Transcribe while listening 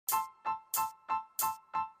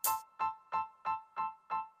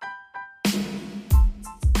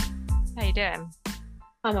you doing?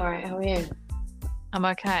 I'm all right. How are you? I'm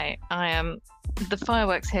okay. I am. The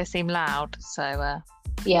fireworks here seem loud, so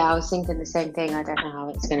Yeah, I was thinking the same thing. I don't know how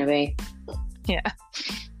it's going to be. yeah,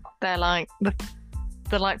 they're like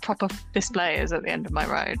they're like proper displayers at the end of my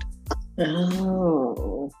road.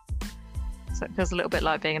 Oh, So it feels a little bit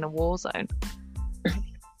like being in a war zone.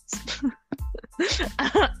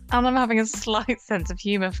 And I'm having a slight sense of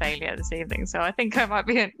humour failure this evening, so I think it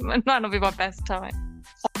might not be my best time.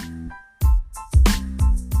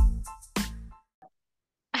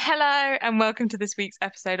 Hello, and welcome to this week's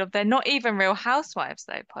episode of They're Not Even Real Housewives,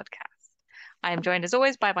 though podcast. I am joined as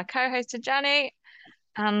always by my co-host Jenny,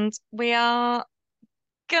 and we are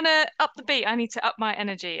gonna up the beat. I need to up my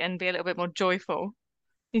energy and be a little bit more joyful.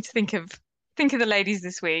 Need to think of the ladies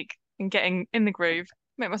this week and getting in the groove,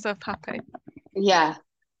 make myself happy. yeah.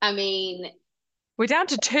 I mean, We're down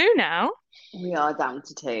to two now. we are down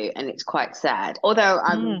to two, and it's quite sad. Although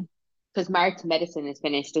Mm. because Married to Medicine is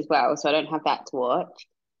finished as well, so I don't have that to watch.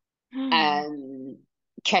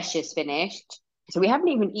 Cheshire's finished, so we haven't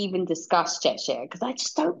even discussed Cheshire because I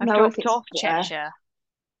just don't I've know if dropped it's off Cheshire.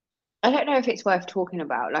 I don't know if it's worth talking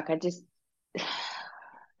about. Like, I just,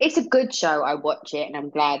 it's a good show. I watch it, and I'm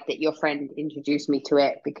glad that your friend introduced me to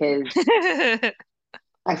it because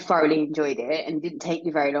I thoroughly enjoyed it and didn't take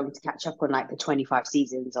me very long to catch up on like the 25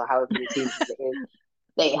 seasons or however many seasons it is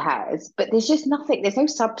that it has. But there's just nothing, there's no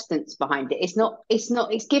substance behind it.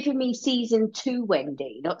 It's giving me season two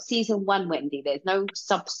Wendy, not season one Wendy. There's no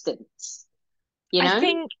substance, you know?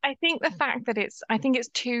 I think the fact that I think it's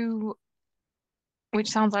too, which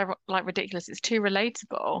sounds like ridiculous. It's too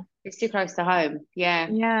relatable. It's too close to home. Yeah.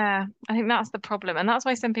 Yeah, I think that's the problem. And that's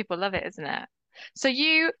why some people love it, isn't it? So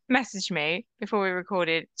you messaged me before we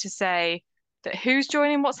recorded to say that who's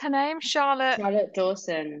joining, what's her name? Charlotte, Charlotte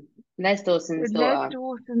Dawson, Les Dawson's Les daughter.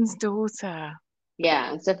 Dawson's daughter.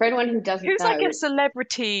 Yeah. So for anyone who doesn't Who's like a know,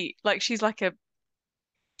 celebrity, like she's like a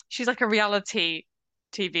reality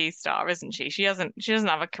TV star, isn't she? She doesn't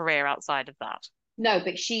have a career outside of that. no,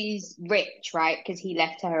 but she's rich, right? Because he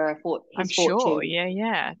left her I'm his sure. fortune. Yeah,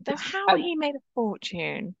 yeah. Though how Um, he made a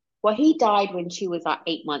fortune. well, he died when she was like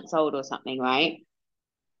 8 months old or something, right?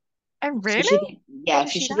 Oh, So really? she didn't, Oh, yeah.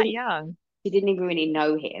 was So she that young? she didn't even really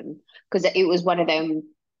know him because it was one of them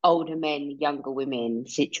older men, younger women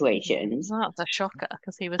situations. Well, that's a shocker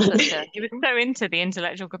because he was so into the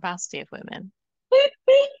intellectual capacity of women.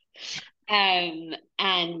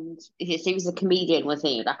 And yes, he was a comedian,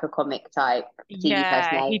 wasn't he? Like a comic type TV Yeah,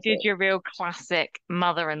 he did personality. your real classic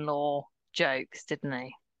mother-in-law jokes, didn't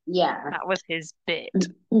he? Yeah. That was his bit.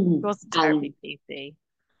 He wasn't And terribly PC.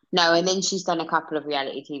 no, and then she's done a couple of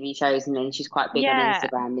reality TV shows, and then she's quite big on Yeah,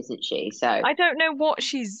 Instagram, isn't she? So I don't know what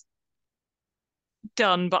she's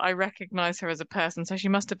done, but I recognize her as a person, so she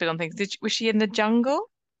must have been on things. Was she in the jungle?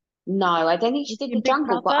 no, I don't think she Was did she the in Big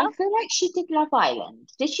jungle, but Brother? I feel like she did Love Island.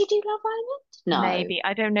 Did she do Love Island? No. Maybe.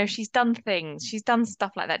 I don't know. She's done things. She's done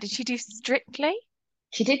stuff like that. Did she do Strictly?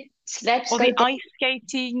 She did Let's Or Go the Dating. ice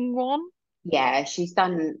skating one? Yeah, she's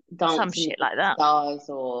done Some Dancing shit with like the that. Stars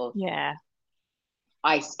or Yeah.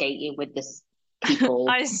 ice skating with the people.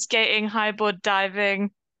 Ice skating, highboard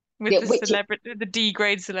diving with Yeah, the which celebrity, the D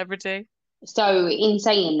grade celebrity. so in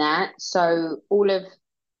saying that, so all of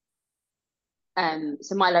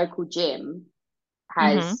so my local gym Hmm.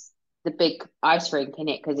 has the big ice rink in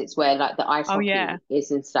it because it's where like the ice Oh yeah. hockey is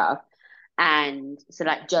and stuff. And so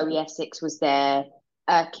like Joey Essex was there,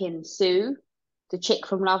 Kim Sue, the chick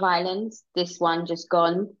from Love Island, this one just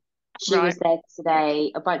gone. She Right. was there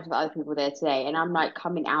today, a bunch of other people there today, and I'm like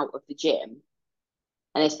coming out of the gym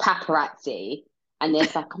and there's paparazzi and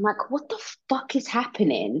there's like I'm like, what the fuck is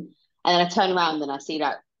happening? And then I turn around and I see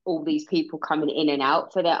like all these people coming in and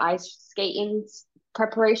out for their ice skating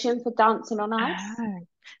preparation for dancing on ice. Oh.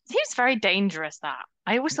 Seems very dangerous that.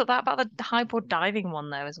 I always thought that about the highboard diving one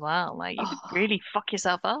though as well. Like you could Oh. really fuck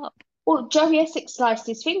yourself up. Well, Joey Essex sliced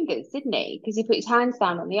his fingers, didn't he? Because he put his hands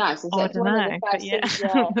down on the ice. And so Oh, I it's don't one of the know. But first yeah, things,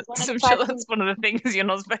 yeah, it's one of the I'm sure first that's things one of the things you're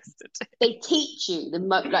not supposed to do. they teach you.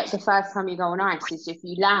 Like the first time you go on ice is if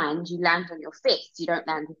you land on your fists. You don't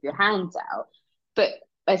land with your hands out. But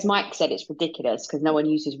as Mike said, it's ridiculous because no one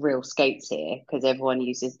uses real skates here because everyone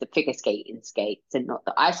uses the figure skating skates and not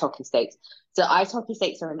the ice hockey skates. So ice hockey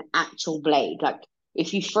skates are an actual blade. Like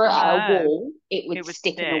if you throw it at a Oh, wall, it it would would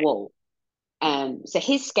stick in the stick. wall. So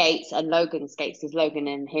his skates and Logan's skates, because Logan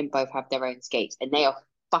and him both have their own skates, and they are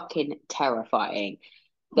fucking terrifying.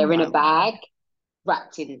 Oh They're in my a word. bag,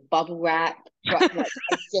 wrapped in bubble wrap. Like I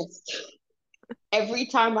just every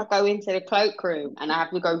time I go into the cloakroom and I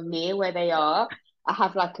have to go near where they are, I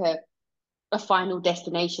have like a Final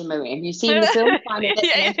Destination moment. Have you seen the film Final Yeah,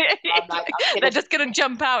 Destination? I'm like, they're just gonna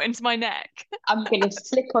jump out into my neck. I'm gonna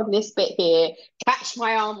slip on this bit here, catch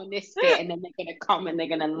my arm on this bit, and then they're gonna come and they're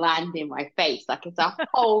gonna land in my face. Like it's a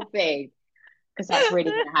whole thing because that's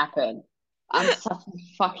really gonna happen. I'm such a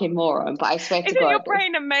fucking moron, but I swear to Isn't your God,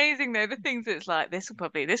 brain amazing though? The things it's like, this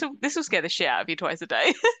will scare the shit out of you twice a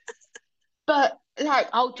day. but like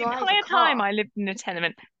I'll The drive a entire time car. I lived in a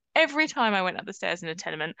tenement, every time I went up the stairs in a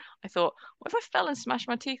tenement, I thought, what if I fell and smashed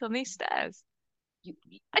my teeth on these stairs? Yeah,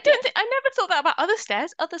 I never thought that about other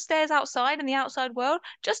stairs outside in the outside world,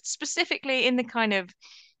 just specifically in the kind of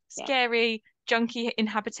yeah, scary, junky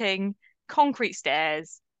inhabiting concrete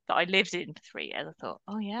stairs that I lived in for 3 years. I thought,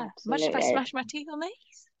 oh yeah, imagine if I absolutely. smash my teeth on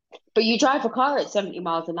these. But you drive a car at 70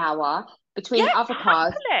 miles an hour Yeah, between other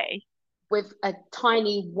cars happily. with a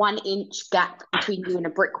tiny 1 inch gap between you and a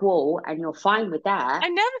brick wall, and you're fine with that, I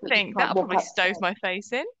never but you think can't that'll walk probably stows upstairs. my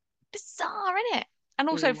face in. Bizarre, isn't it? And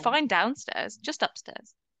also Yeah. fine downstairs, just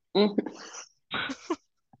upstairs. Mhm.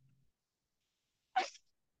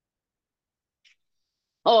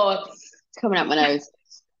 Oh, it's coming out my nose.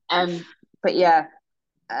 Um, but yeah.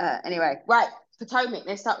 Anyway, right, Potomac.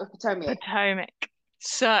 Let's start with Potomac. Potomac.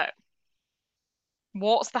 So,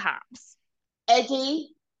 what's the haps? Eddie,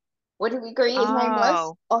 what did we agree his name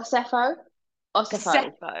was? Oh, Osefo?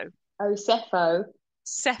 Osefo. Cepho. Osefo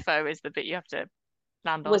Cepho is the bit you have to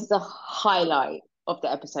land was on. the highlight of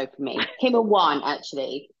the episode for me. Him and Juan,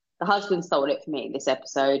 actually. The husband stole it for me, this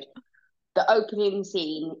episode. The opening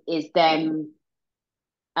scene is them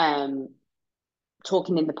um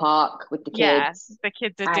talking in the park with the Yeah, kids, the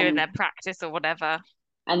kids are doing and their practice or whatever.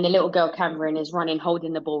 the little girl Cameron is running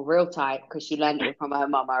holding the ball real tight because she learned it from her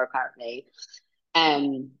mama apparently.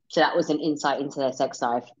 So that was an insight into their sex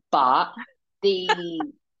life. But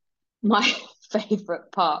the my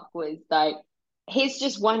favorite part was like his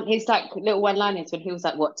like little one liners when he was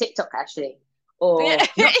like, "What TikTok Ashley?" Yeah. Or not.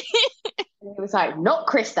 And he was like, "Not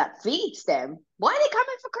Chris that feeds them. Why are they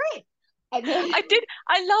coming for Chris?" And then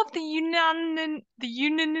I love the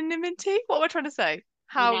unanimity. What am I trying to say?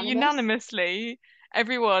 How unanimous. unanimously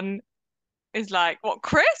everyone is like, what,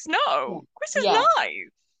 Chris? Yeah, No, Chris is yeah. nice.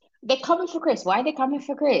 They're coming for Chris. Why are they coming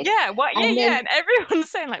for Chris? Yeah, what? Yeah, And yeah. then And everyone's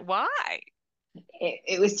saying like, why?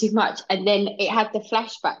 it was too much. And then it had the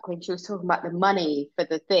flashback when she was talking about the money for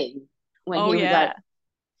the thing, when Oh he was like, yeah,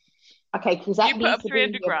 okay, because you that put needs up to be in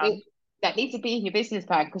 300 your grand. that needs to be in your business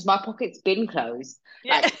plan because my pocket's been closed.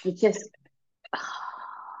 Yeah, Like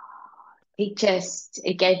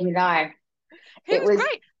it gave me life. he It was was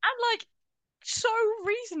great and like so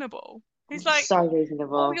reasonable. He's like, so all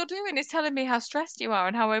reasonable. you're doing is telling me how stressed you are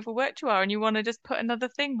and how overworked you are, and you want to just put another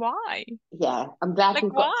thing. Why? Yeah, I'm glad Like,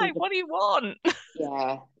 we've got through why? What do you want?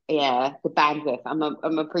 yeah, yeah, the bandwidth.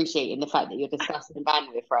 I'm appreciating the fact that you're discussing the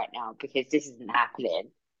bandwidth right now because this isn't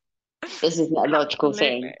happening. This isn't a logical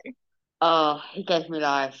thing. Absolutely. Oh, he gave me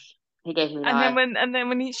life. He gave me life. And then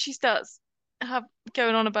when she starts have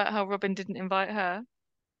going on about how Robin didn't invite her,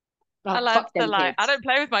 Oh, our lads fuck are them like, I kids. don't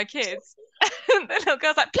play with my kids. The little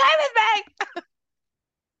girl's like, play with me.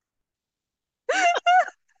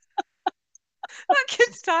 That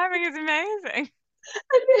kid's timing is amazing.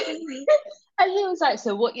 And he was like,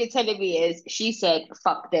 "So what you're telling me is," she said,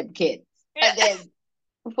 "Fuck them kids." Yeah. And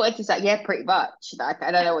then Ford is like, "Yeah, pretty much. Like,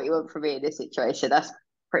 I don't know what you want from me in this situation. That's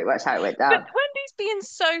pretty much how it went But down." Wendy's being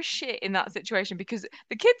so shit in that situation because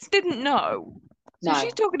the kids didn't know. So she's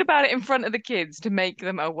No, talking about it in front of the kids to make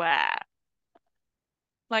them aware.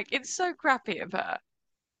 Like, it's so crappy of her.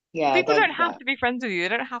 yeah, People don't don't do have that. to be friends with you.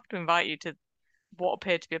 They don't have to invite you to what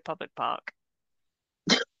appeared to be a public park.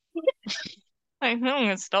 Like, no one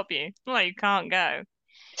can stop you. It's not like you can't go.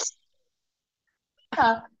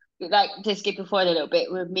 Like just skipping forward a little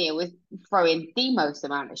bit with me, it was throwing the most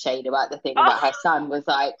amount of shade about the thing Oh, about her son. Was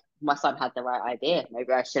like, my son had the right idea.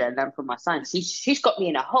 Maybe I should have learned from my son. She's got me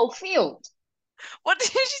in a whole field. what did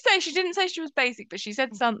she say? She didn't say she was basic, but she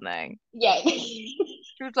said something. Yeah.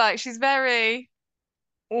 She was like, she's very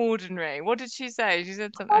ordinary. What did she say? She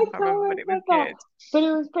said something. I I can't remember, but can't it was remember. good. But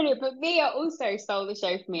it was brilliant. But Mia also stole the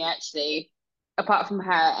show for me, actually. Apart from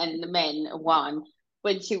her and the men, one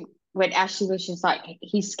when Ashley was just like,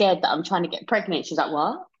 he's scared that I'm trying to get pregnant. She's like,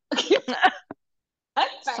 what? Okay.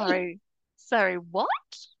 Sorry. Sorry, what?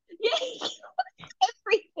 Yeah,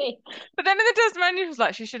 everything. But then in the testimonial, she was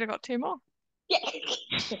like, she should have got two more. Yeah.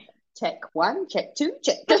 Check one, check two,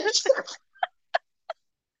 check three.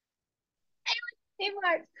 It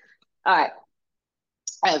works. All right.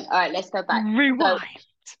 All right, let's go back. So Rewind.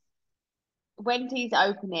 Wendy's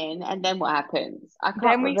opening, and then what happens? I can't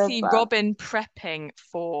Then we see remember. Robin prepping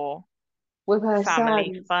for. with her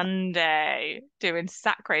family sons. fun day, doing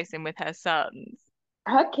sack racing with her sons.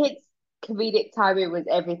 Her kids' comedic timing was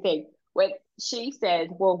everything. When she said,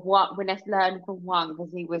 "Well, what? We let's learn from one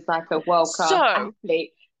because he was like a world class So,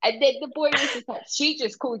 athlete," and then the boy was just like, "She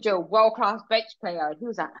just called you a world class bench player," and he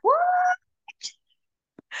was like, "What?"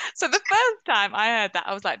 so the first time I heard that,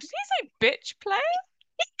 I was like, did he say bitch player?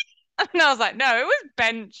 And I was like, no, it was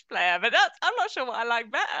bench player, but I'm not sure what I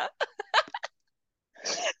like better.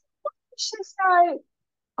 She's like,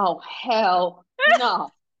 "Oh hell,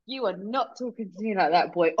 no! You are not talking to me like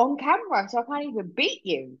that, boy, on camera, so I can't even beat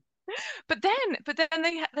you." But then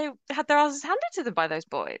they had their asses handed to them by those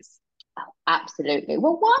boys. Absolutely.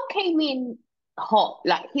 Well, one came in hot,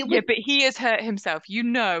 like he Yeah, was. but he has hurt himself. You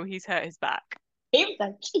know he's hurt his back. He was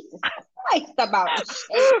like, "Jesus Christ, amount of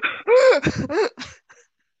shit."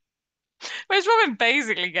 Whereas Robin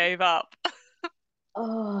basically gave up.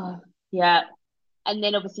 Oh, yeah. And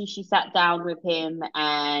then obviously she sat down with him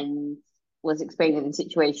and was explaining the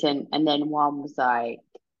situation. And then one was like,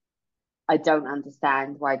 "I don't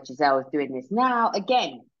understand why Giselle's doing this now."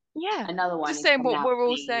 Again, Yeah, another one just is saying coming what out we're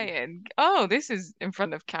all being, saying. Oh, this is in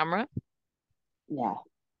front of camera. yeah.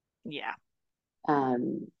 Yeah.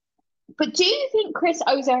 Um, but do you think Chris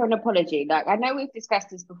owes her an apology? Like, I know we've discussed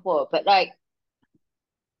this before, but like,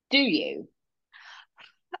 do you?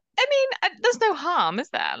 I mean, there's no harm, is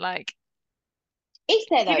there? Like, Is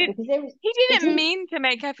there he though? didn't Because there was, he it didn't didn't, mean to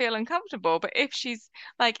make her feel uncomfortable, but if she's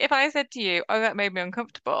like, if I said to you, "Oh, that made me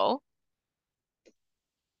uncomfortable,"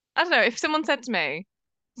 I don't know. If someone said to me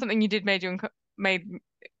something you did made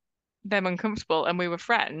them uncomfortable, and we were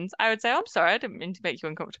friends, I would say, "Oh, I'm sorry, I didn't mean to make you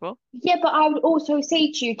uncomfortable." yeah, but I would also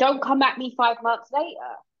say to you, don't come at me 5 months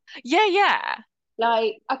later. Yeah, yeah.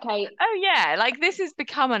 Like, okay, Oh, yeah. Like this has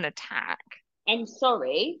become an attack. I'm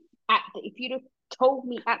sorry. If you'd have told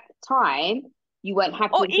me at the time you weren't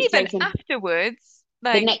happy Or with the even situation, afterwards, the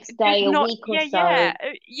like next just day, a not. week or Yeah, so, yeah,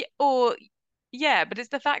 yeah. Or yeah, but it's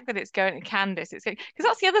the fact that it's going to Candace. It's because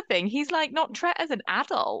that's the other thing. He's like not treated as an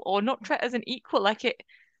adult or not treated as an equal. Like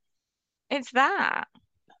it's that.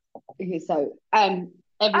 so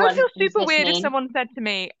I would everyone feel who's super weird if listening, someone said to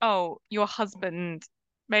me, "Oh, your husband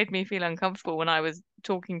made me feel uncomfortable when I was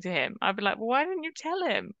talking to him." I'd be like, "Well, why didn't you tell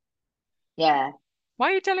him? yeah,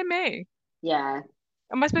 Why are you telling me? yeah,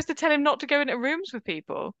 Am I supposed to tell him not to go into rooms with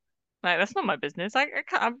people? Like, that's not my business. I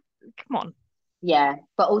can't. Come on." yeah.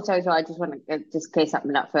 But also, so I just want to just clear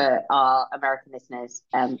something up for our American listeners.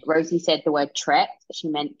 Rosie said the word "tret," she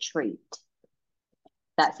meant treat.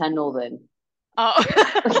 That's her northern. Oh,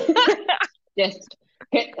 just,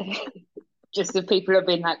 just the people have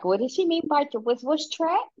been like, "What does she mean by was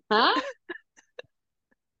tret?" Huh?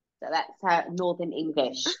 So that's her Northern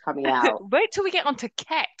English coming out. wait till we get on to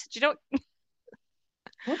Ket.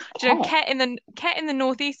 What's Do you know cat? Ket in the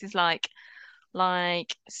Northeast is like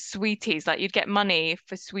sweeties. Like you'd get money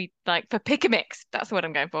for sweet like for pick a mix. That's the word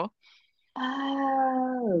I'm going for.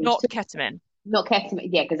 Oh, so Not ketamine. not ketamine.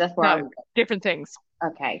 Yeah, because that's where I No, would different things. go.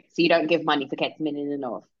 Okay, so you don't give money for ketamine in the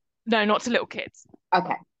north. No, not to little kids.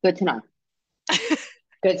 Okay, good to know.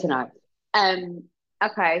 Good to know. Um,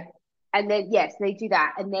 okay, and then yes, they do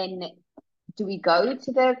that, and then do we go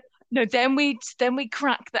to the? No, then we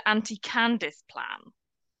crack the anti-Candice plan.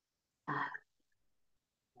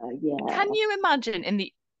 Yeah, Can you imagine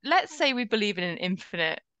let's say we believe in an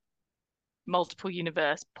infinite multiple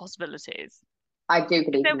universe possibilities. I do Is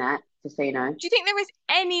believe there, in that. Just so you know, do you think there is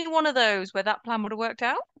any one of those where that plan would have worked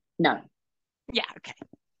out? no, Yeah, okay.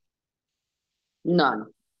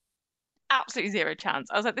 none. Absolutely zero chance.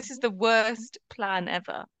 I was like, this is the worst plan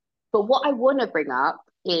ever. But what I want to bring up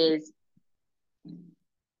is,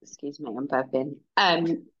 excuse me, I'm burping.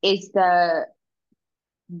 Is the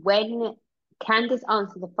when Candice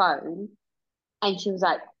answered the phone and she was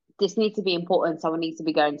like, "This needs to be important. Someone needs to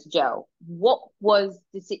be going to jail." What was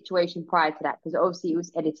the situation prior to that? Because obviously it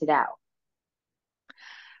was edited out.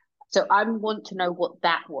 So I want to know what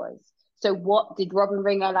that was. So what did Robin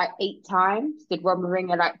ring her like 8 times? Did Robin ring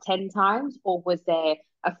her like 10 times? Or was there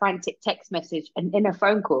a frantic text message and in a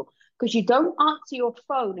phone call? Because you don't answer your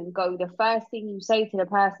phone and go, the first thing you say to the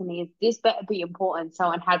person is, "This better be important.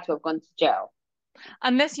 Someone had to have gone to jail."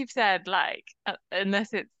 Unless you've said like,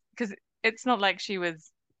 unless it's because it's not like she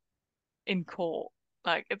was in court.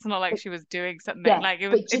 Like, it's not like But, she was doing something. yeah, Like,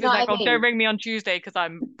 but do if you know it's like, what I oh, don't mean? ring me on Tuesday because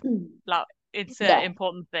I'm like, it's an Yeah,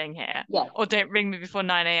 important thing here. yeah, Or don't ring me before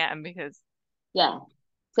 9 a.m. because, yeah.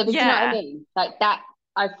 So, but do you know what I yeah. mean? Like that,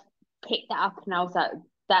 I've picked that up and I was like,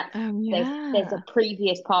 that's there's a Yeah.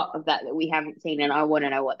 previous part of that that we haven't seen, and I want to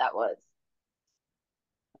know what that was.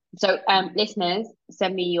 So, listeners,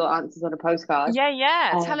 send me your answers on a postcard. Yeah,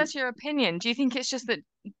 yeah. Tell Um, us your opinion. Do you think it's just that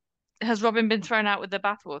Has Robin been thrown out with the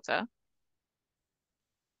bathwater?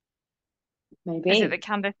 Is it Maybe. that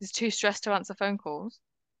Candace is too stressed to answer phone calls?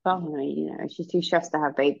 Oh, she's too stressed to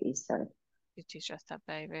have babies, so She's too stressed to have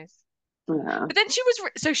babies. yeah. But then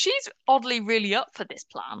so she's oddly really up for this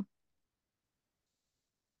plan.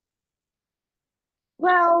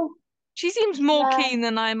 Well, She seems more yeah, keen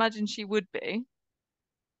than I imagined she would be.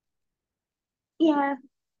 yeah.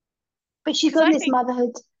 But she's Because on I this think,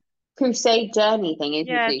 motherhood crusade journey thing,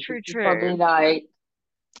 isn't yeah, she? true, She's probably true. like,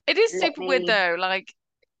 It is let super weird me. though. Like,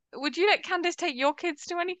 would you let Candace take your kids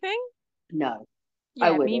to anything? No,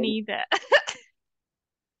 I Yeah, me wouldn't. neither.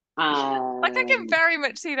 Like, I can Um, very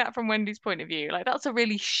much see that from Wendy's point of view. Like, that's a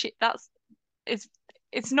really shit. It's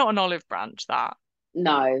it's not an olive branch.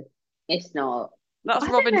 no, it's not. That's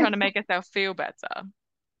I don't Robin know. trying to make herself feel better.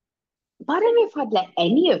 I don't know if I'd let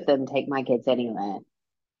any of them take my kids anywhere.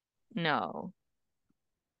 No.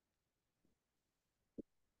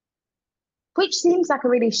 Which seems like a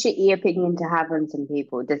really shitty opinion to have on some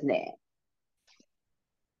people, doesn't it?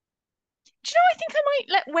 Do you know, I think I might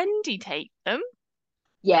let Wendy take them.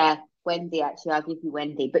 Yeah, Wendy, actually, I'll give you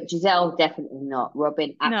Wendy, but Giselle definitely not.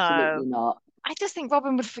 Robin, No. absolutely not. I just think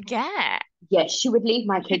Robin would forget. Yes, she would leave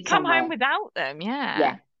my She'd kids come home somewhere. without them,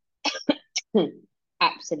 yeah. Yeah,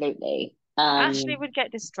 absolutely. Ashley would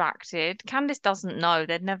get distracted. Candice doesn't know.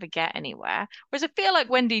 They'd never get anywhere. Whereas I feel like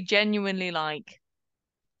Wendy genuinely like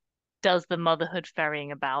does the motherhood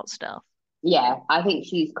ferrying about stuff. Yeah, I think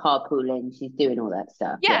she's carpooling, she's doing all that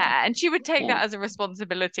stuff. Yeah, Yeah, and she would take yeah. that as a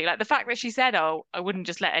responsibility. Like the fact that she said, "Oh, I wouldn't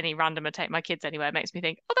just let any randomer take my kids anywhere," makes me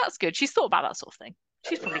think, "Oh, that's good. She's thought about that sort of thing.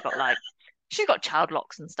 She's probably got like, she's got child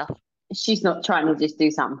locks and stuff." She's not trying to just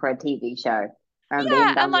do something for a TV show and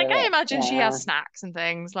being Yeah, and done like with I it. imagine she Yeah. has snacks and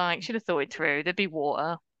things. Like she'd have thought it through. There'd be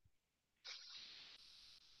water.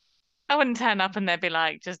 I wouldn't turn up and they'd be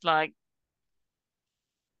like, just like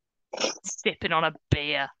sipping on a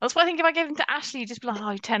beer. That's what I think if I gave them to Ashley, you'd just be like,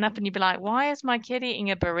 oh, you turn up and you'd be like, why is my kid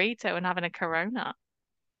eating a burrito and having a Corona?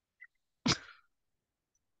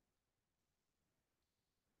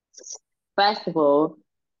 First of all,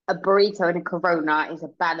 a burrito and a Corona is a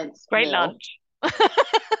balanced Great meal. lunch.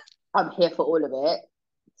 I'm here for all of it.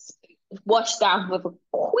 Washed down with a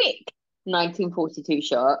quick 1942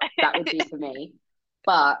 shot. That would be for me.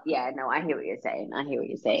 But yeah, no, I hear what you're saying. I hear what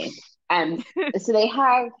you're saying. Um, so they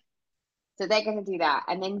have, so they're going to do that,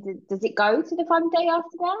 and then does it go to the fun day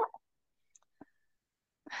after that?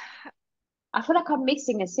 I feel like I'm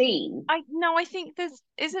missing a scene. I no, I think there's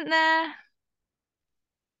isn't there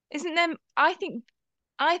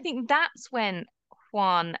I think that's when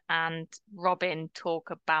Juan and Robin talk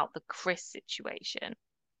about the Chris situation.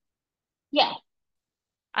 Yeah,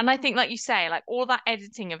 And I think, like you say, like all that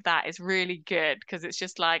editing of that is really good because it's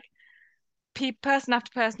just like pe person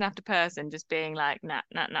after person after person just being like, nah,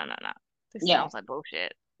 nah, nah, nah, nah. This yeah, sounds like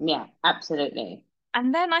bullshit. yeah, absolutely.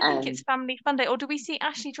 And then I think it's Um, family fun day. Or do we see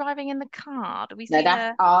Ashley driving in the car? Do we no, see that's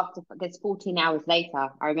her? after. There's 14 hours later.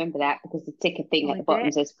 I remember that because the ticker thing Oh, at the is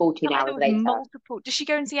bottom it? says I 14 felt like there hours was later. multiple. Does she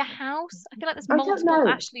go and see a house? I feel like there's I don't multiple know,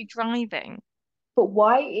 Ashley driving. but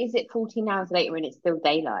why is it 14 hours later when it's still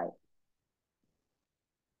daylight?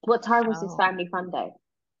 What time was this Oh, family fun day?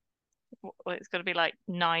 well, it's got to be like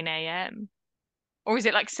 9 a.m. Or is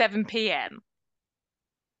it like 7 p.m.?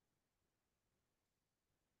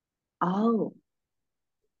 Oh,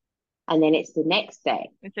 and then it's the next day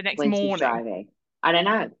It's the next when she's morning. driving. I don't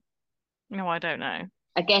know. No, I don't know.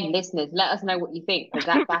 Again, listeners, let us know what you think because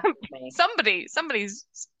that baffles me. Somebody's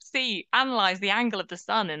see analyze the angle of the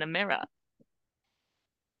sun in a mirror.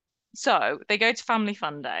 So they go to Family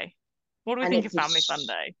Fun Day. What do we And think of Family Fun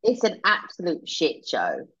Day? it's an absolute shit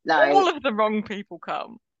show. All Like, of the wrong people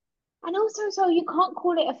come. and also, so you can't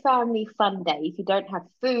call it a family fun day if you don't have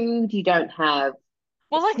food, you don't have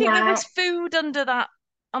Well, I think there was snacks. food under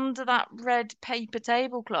that red paper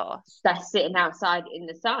tablecloth. That's sitting outside in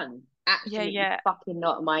the sun. Yeah, Absolutely yeah. fucking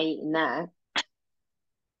not am I eating that.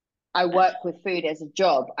 I work with food as a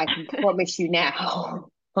job. I can promise you now,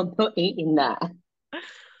 I'm not eating that.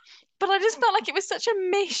 But I just felt like it was such a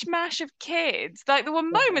mishmash of kids. Like there were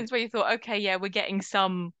Yeah. moments where you thought, okay, yeah, we're getting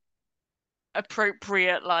some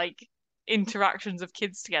appropriate like interactions of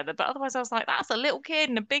kids together. But otherwise I was like, that's a little kid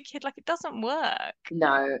and a big kid, like it doesn't work.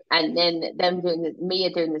 No, and then them doing Mia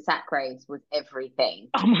doing the sack race was everything.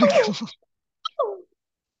 Oh my Oh, God. oh,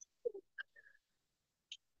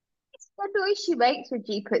 the noise she makes when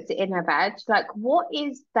she puts it in her badge. Like, what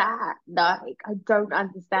is that? Like, I don't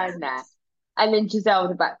understand that. And then Giselle in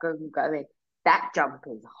the background going, that jump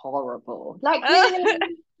is horrible. Like, really?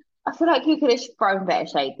 I feel like you could have thrown better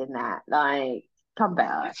shade than that. Like, come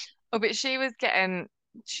better. Oh, but she was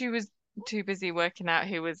too busy working out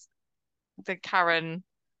who was the Karen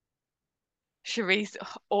Charisse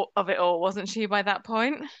of it all, wasn't she, by that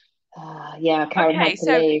point? Yeah, Karen Okay, had to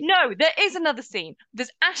so leave. no, there is another scene.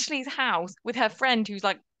 There's Ashley's house with her friend who's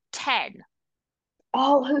like 10.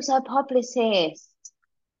 Oh, who's her publicist?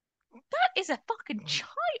 That is a fucking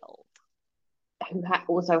child. Who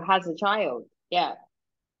also has a child. Yeah.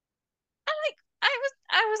 And like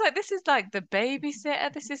I was like, this is like the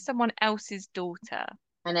babysitter. This is someone else's daughter.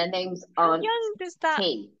 And her name's How Aunt young does that?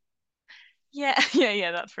 T. Yeah,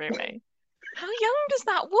 yeah, that's Rumi. How young does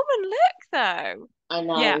that woman look though? I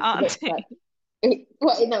Yeah, know. She looks like auntie.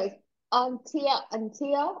 well, no, it's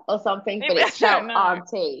Auntia or something, but I it's don't spelled know.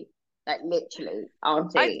 Auntie. Like literally,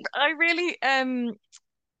 Auntie. I really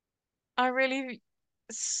I really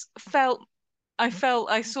felt I felt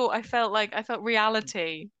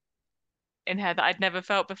reality in her that I'd never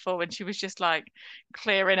felt before when she was just like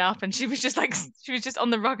clearing up and she was just like she was just on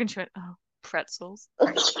the rug and she went, oh, pretzels.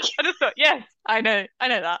 I just thought, yes, I know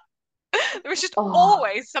that. There was just Oh,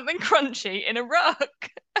 always something crunchy in a rug.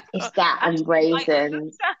 I it's thought, that and actually, I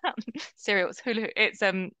raisins, understand. Cereals, hula, it's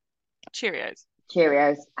Cheerios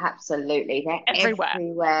Cheerios. Absolutely, they're everywhere.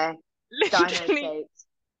 everywhere. Dino Literally. shapes.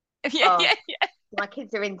 Yeah, Oh, yeah, yeah. my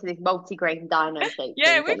kids are into this multi-grain dino shape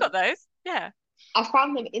Yeah, thing. we've got those. Yeah, I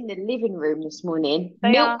found them in the living room this morning,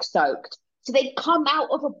 they are. milk soaked. So they come out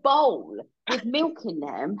of a bowl with milk in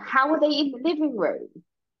them. How are they in the living room?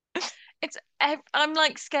 I'm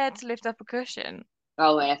like scared to lift up a cushion.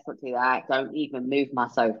 Oh, let's not do that. Don't even move my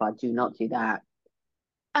sofa. Do not do that.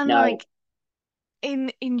 And No, like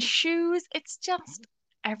in shoes, it's just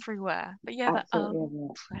everywhere. But yeah, the absolutely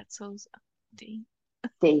not. pretzels. D.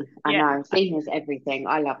 Dean, I Yeah. know. Dean is everything.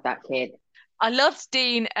 I love that kid. I loved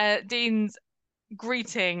Dean's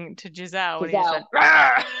greeting to Giselle when he just went, Giselle.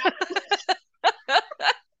 "Rawr!"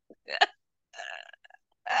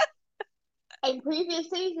 In previous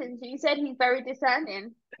seasons, you said he's very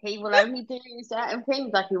discerning. He will only do certain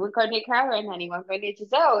things, like he would go near Karen and he won't go near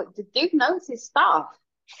Giselle. The dude knows his stuff.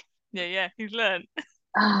 Yeah, yeah, he's learned.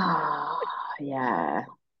 Ah, yeah.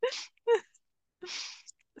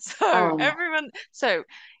 Oh, So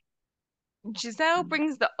Giselle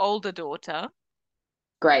brings the older daughter,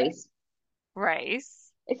 Grace.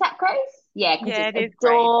 Grace. Is that Grace? Yeah, because Yeah, it's it is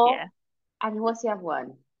Grace, Adore. yeah. And what's the other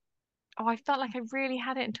one? Oh, I felt like I really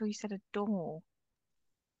had it until you said adore.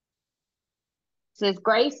 So there's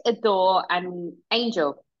Grace, Adore, and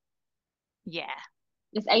Angel. Yeah,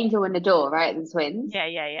 It's Angel and Adore, right? The twins. yeah,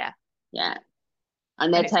 yeah, yeah. Yeah.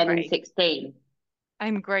 And they're And it's turning Grace. 16.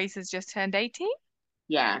 And Grace has just turned 18.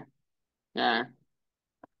 Yeah. Yeah.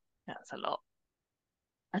 That's a lot.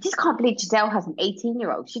 I just can't believe Giselle has an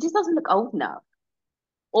 18-year-old. She just doesn't look old enough.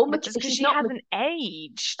 Or But just mature. because she hasn't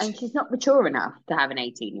aged. And she's not mature enough to have an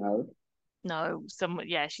 18-year-old. No,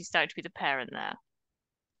 yeah, she's starting to be the parent there.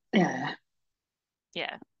 Yeah.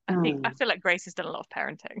 Yeah. I Mm. feel like Grace has done a lot of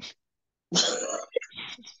parenting.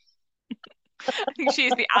 I think she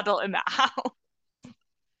is the adult in that house.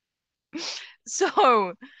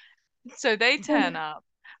 So so they turn up.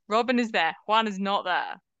 Robin is there. Juan is not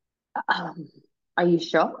there. Um, are you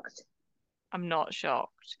shocked? I'm not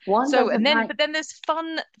shocked. One So and doesn't then like. but then there's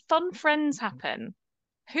fun friends happen.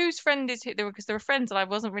 Whose friend is who? There because there were friends and I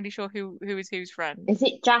wasn't really sure who is whose friend. Is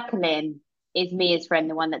it Jacqueline? Is Mia's friend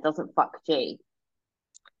the one that doesn't fuck G?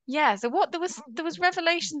 Yeah, so what there was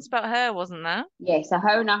revelations about her, wasn't there? Yeah, so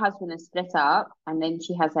her and her husband are split up, and then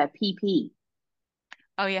she has her PP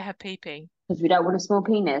Oh yeah, her PP. because we don't want a small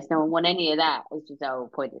penis. No one want any of that, as Giselle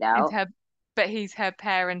pointed And out. her but he's her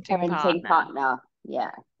parenting Parenting partner. partner,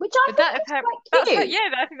 yeah, which I But think that is is her quite that's her cute. yeah,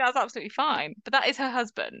 I think that's absolutely fine. But that is her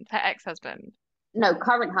husband, her ex-husband. No,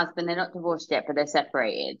 current husband, they're not divorced yet, but they're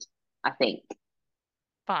separated. I think.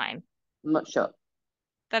 Fine. I'm not sure.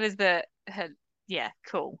 That is the her yeah,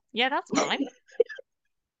 cool. Yeah, that's fine.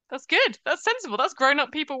 That's good. That's sensible. That's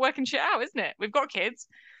grown-up people working shit out, isn't it? We've got kids.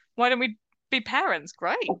 Why don't we be parents?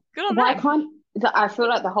 Great. Good on Why them. can't I feel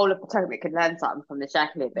like the whole of Potomac could learn something from the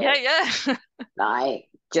Jacqueline Yeah, bit? yeah. Like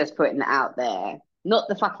just putting it out there. Not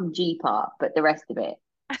the fucking G part, but the rest of it.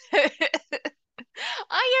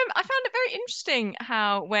 I found it very interesting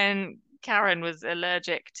how when Karen was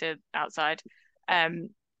allergic to outside, um,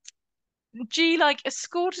 G like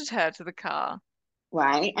escorted her to the car.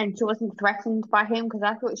 Right. And she wasn't threatened by him because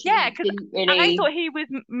I thought Yeah, she because didn't I really. thought he was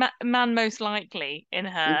man most likely in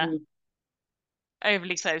her Mhm.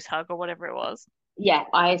 overly close hug or whatever it was. Yeah,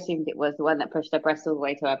 I assumed it was the one that pushed her breast all the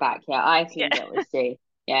way to her back. Yeah, I assumed Yeah. that was she.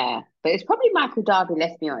 Yeah. But it's probably Michael Darby,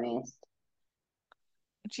 let's be honest.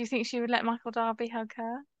 Do you think she would let Michael Darby hug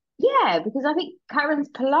her? Yeah, because I think Karen's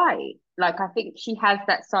polite. Like I think she has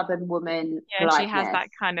that Southern woman Yeah, and she has politeness. that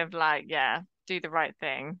kind of like, yeah, do the right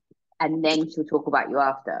thing. and then she'll talk about you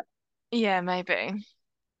after. Yeah, maybe.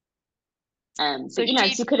 But So she,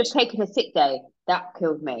 she could have taken a sick day. That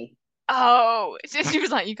killed me. oh, she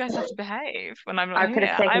was like, you guys have to behave when I'm not I could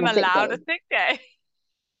have here. taken I'm a sick allowed day. a sick day.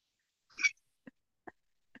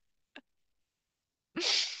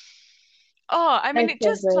 Oh, I mean, That's it so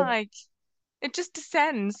just good. like it just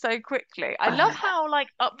descends so quickly. I love how like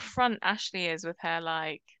upfront Ashley is with her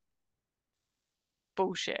like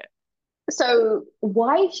bullshit. So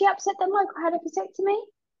why is she upset that Michael had a vasectomy?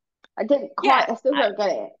 Yeah, I still I, don't get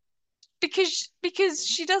it. because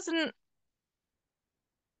she doesn't.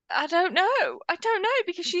 I don't know. I don't know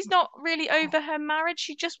because she's not really over her marriage.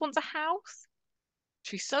 She just wants a house.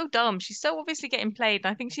 She's so dumb. She's so obviously getting played,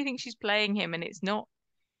 and I think she thinks she's playing him, and it's not.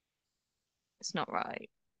 It's not right.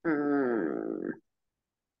 Mm,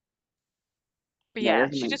 But yeah, it yeah,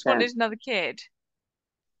 doesn't she make just sense. wanted another kid.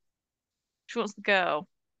 She wants the girl.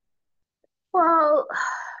 Well,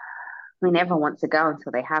 I mean, everyone wants to go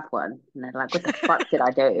until they have one, and they're like, "What the fuck did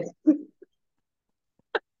I do?"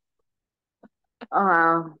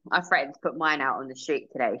 Oh, our friends put mine out on the street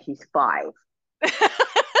today. She's 5.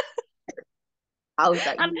 I was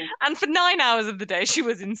like, And and for 9 hours of the day she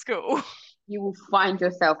was in school. you will find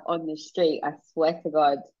yourself on the street. I swear to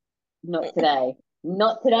God, not today,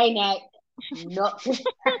 not today, Nick, not today.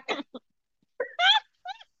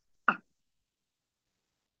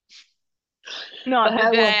 Not But her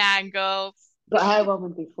today, one, Angles. but her one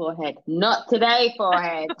would be forehead. Not today,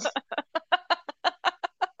 forehead.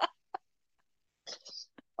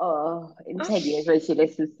 Oh, in 10 years when she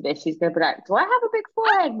listens to this, she's gonna be like, "Do I have a big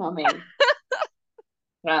forehead, mommy?"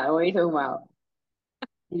 Right, what are you talking about?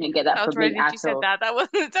 You didn't get that That was from me Rosie. She at said all. that.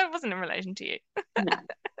 That wasn't in relation to you. No.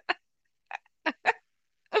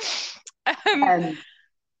 Um, Um,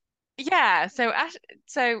 yeah.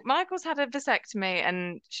 So Michael's had a vasectomy,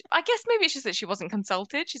 and I guess maybe it's just that she wasn't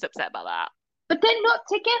consulted. She's upset about that. but they're not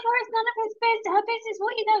together. It's none of his business. Her business.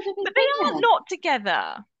 What he knows of his But they are business. not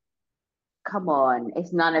together. Come on,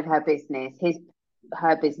 it's none of her business.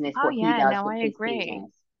 Her business, Oh what he yeah, does no, with I his agree.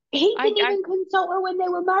 penis. He I, didn't I even consult her when they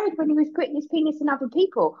were married when he was putting his penis in other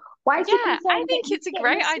people. Why is yeah, he I concerned that think he's it's a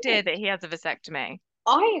getting a great idea snitch? that he has a vasectomy.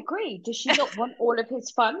 I agree. Does she not want all of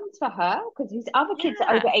his funds for her? Because his other kids are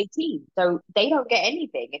over Yeah, 18, so they don't get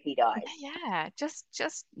anything if he yeah, dies. yeah.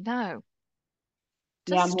 Just no.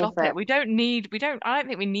 Yeah, Just I'm here stop for it. it. I don't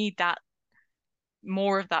think we need that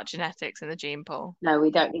more of that genetics in the gene pool. No,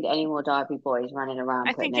 we don't need any more Derby boys running around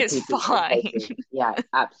I putting think their it's pee-pees in fine. places. Yeah,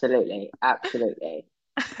 absolutely, absolutely.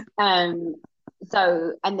 Um,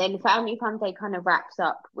 so and then Family Fun Day kind of wraps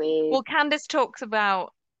up with Well, Candice talks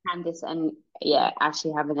about, Candice and yeah,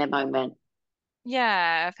 Ashley having their moment,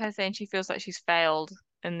 yeah, of her saying she feels like she's failed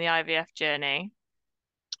in the IVF journey,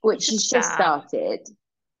 which which is she's just sad. started.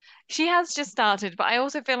 She has just started, but I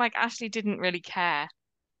also feel like Ashley didn't really care.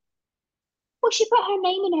 Well, she put her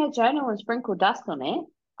name in her journal and sprinkled dust on it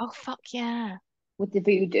Oh, fuck yeah. with the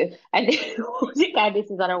voodoo. And Candice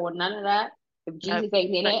says, I don't want none of that. If No, Jesus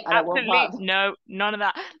ain't in no, it, I don't want absolutely part of it. no, none of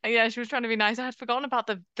that. Like, yeah, she was trying to be nice. I had forgotten about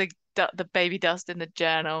the baby dust in the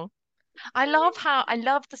journal. I love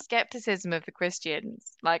the skepticism of the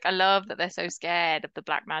Christians. Like, I love that they're so scared of the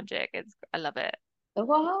black magic. I love it.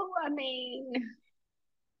 Well, I mean,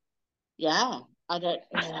 yeah, I don't.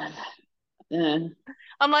 Yeah.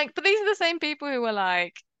 I'm like, but these are the same people who were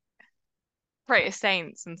like pray to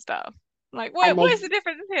saints and stuff. Like, And what is they, the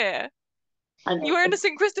difference here? and You were into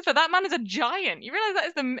St. Christopher. That man is a giant. You realize that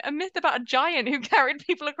is a myth about a giant who carried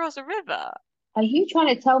people across a river. are you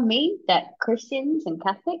trying to tell me that Christians and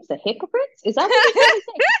Catholics are hypocrites? Is that what you're trying to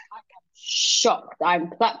say? I am shocked. I'm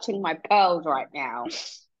clutching my pearls right now.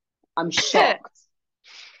 I'm shocked.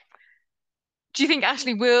 Do you think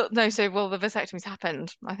Ashley will? No, so well, the vasectomy's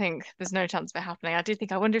happened. I think there's no chance of it happening. I do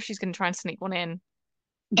think. I wonder if she's going to try and sneak one in.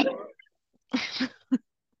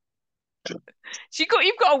 You've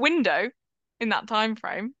got a window in that time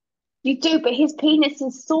frame. You do, but his penis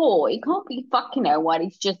is sore. He can't be fucking her while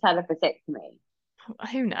he's just had a vasectomy.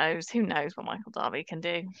 Who knows? Who knows what Michael Darby can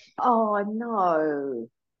do? Oh no,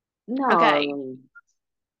 Okay, no.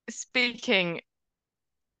 speaking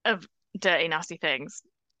of dirty, nasty things,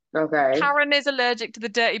 Okay. Karen is allergic to the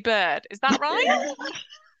dirty bird. Is that right?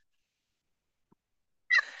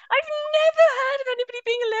 I've never heard of anybody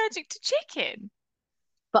being allergic to chicken.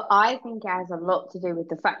 But I think it has a lot to do with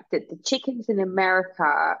the fact that the chickens in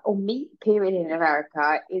America, or meat period in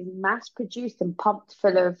America, is mass produced and pumped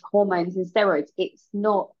full of hormones and steroids. It's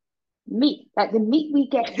not meat. Like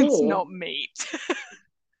It's not meat.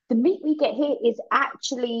 the meat we get here is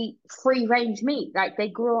actually free range meat. Like they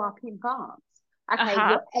grow up in farms. Okay,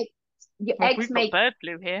 Uh-huh. your Well, eggs we've got make bird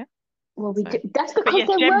flu here. Well, we So, do. That's but because yes,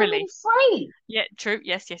 they're roaming generally, free. yeah, true.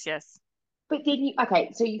 Yes, yes, yes. But then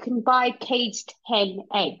okay, so you can buy caged hen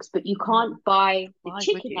eggs, but you Mm, can't buy the why would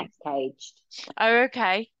chicken you? that's caged. Oh,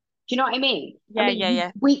 okay. Do you know what I mean? I Yeah, mean, yeah,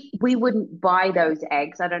 yeah. we wouldn't buy those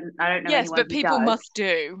eggs. I don't know Yes, anyone but who people does. must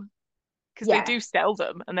do because they Yeah, do sell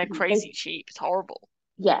them and they're they crazy cheap. It's horrible.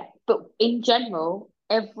 yeah. But in general,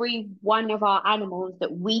 every one of our animals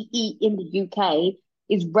that we eat in the UK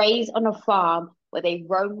is raised on a farm where they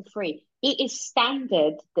roam free. It is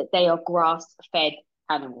standard that they are grass-fed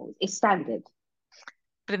animals. It's standard.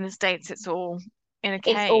 But in the States, it's all in a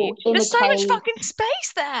It's all cage. in a There's so much cage, fucking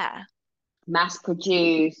space there. mass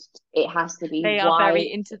produced. It has to be They are very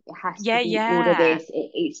white. into, It has to yeah, be all of yeah. this.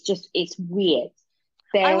 It's just, it's weird.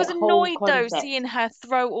 I Their was whole annoyed though concept, seeing her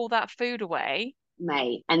throw all that food away.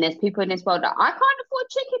 mate. And there's people in this world that I can't afford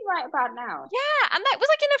chicken right about now. Yeah, and that was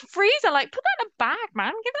like in a freezer. Like, put that in a bag,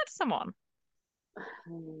 man. Give that to someone.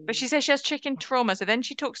 But Hmm. she says she has chicken trauma, so then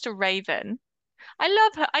she talks to Raven. I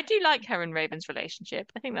love her. I do like her and Raven's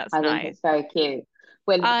relationship. I think that's I think nice. it's very cute.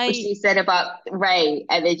 When I she said about Ray,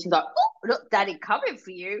 and then she's like, "Oh, look, Daddy coming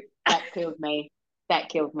for you." That killed me. That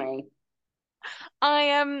killed me.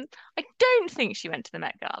 I don't think she went to the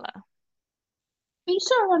Met Gala. You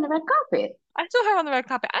saw her on the red carpet. I saw her on the red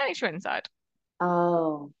carpet. I think she went inside.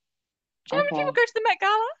 Oh, Do you know how many people okay. go to the Met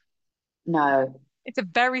Gala? No. It's a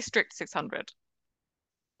very strict 600.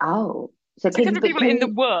 Oh, so can 600 but people in the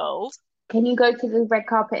world. can you go to the red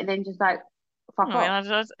carpet and then just like I fuck mean, off?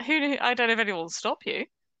 I don't know if anyone will stop you.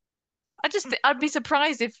 I'd be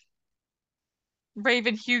surprised if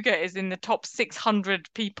Raven Huger is in the top 600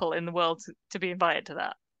 people in the world to be invited to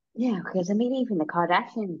that. Yeah, because I mean, even the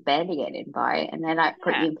Kardashians barely get an invite, and they're like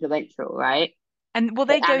pretty Yeah. influential, right? And well,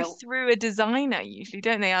 But they go and through a designer usually,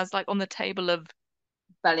 don't they? As like on the table of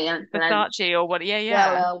Balenciaga, Versace or what? Yeah,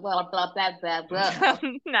 yeah. well, blah blah blah blah.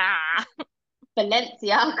 Nah.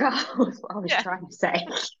 Balenciaga was what I was Yeah. trying to say.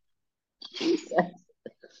 Jesus.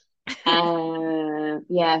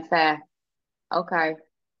 Yeah, fair. Okay.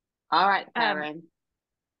 All right, Um, Karen.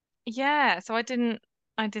 yeah, so I didn't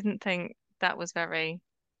think that was very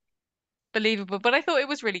believable, but I thought it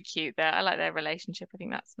was really cute there. I like their relationship. I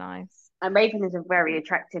think that's nice. And Raven is a very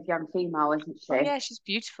attractive young female, isn't Oh she? yeah, she's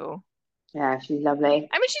beautiful. Yeah, she's lovely.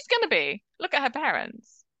 I mean, she's gonna be. Look at her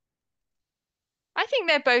parents. I think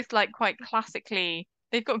they're both like quite classically,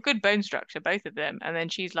 they've got good bone structure, both of them, and then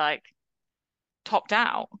she's like topped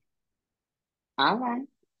out. All right.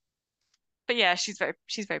 But yeah, she's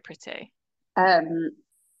very pretty. Um,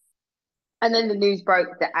 and then the news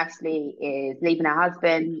broke that Ashley is leaving her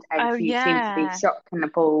husband, and Oh she seems to be yeah. shocked and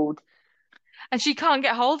appalled. And she can't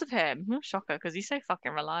get hold of him. Oh, shocker, because he's so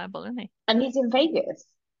fucking reliable, isn't he? And he's in Vegas.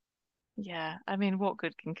 Yeah, I mean, what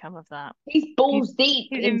good can come of that? He's He's balls deep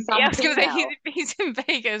he's in in. Yeah, I some was gonna say female. he's in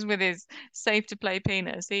Vegas with his safe to play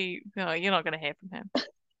penis. No, you're not gonna hear from him.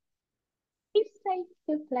 He's safe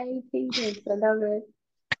to play penis. I love it.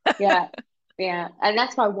 Yeah, yeah. And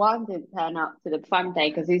that's why Juan didn't turn up to the fun day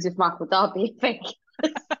because he's with Michael Darby in Vegas.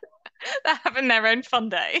 They're having their own fun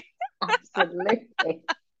day. Absolutely.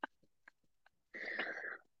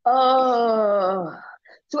 Oh.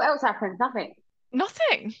 So what else happened? Nothing.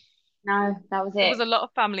 Nothing. No, that was There it. was a lot of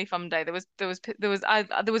family fun day. There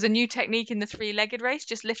was a new technique in the three-legged race,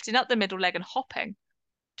 just lifting up the middle leg and hopping.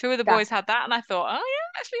 Two of the boys That's, had that, and I thought, oh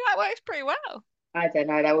yeah, actually that works pretty well. I don't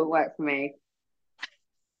know, that would work for me.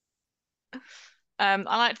 I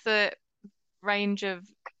liked the range of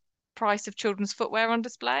price of children's footwear on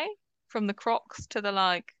display, from the Crocs to the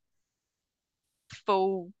like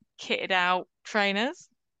full kitted out trainers.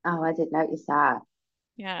 Oh, I didn't notice that.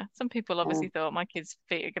 Yeah, some people obviously Oh. thought my kids'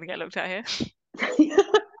 feet are gonna get looked at here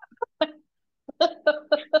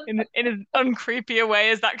in as uncreepy a way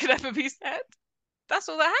as that could ever be said. That's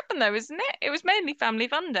all that happened though, isn't it? It was mainly family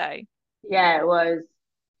fun day. Yeah, it was.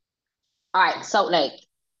 All right, Salt Lake.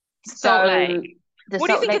 Salt Lake. So the What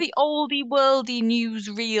do you Salt think of Lake the oldie worldy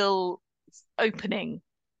newsreel opening?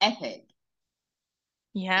 Epic. It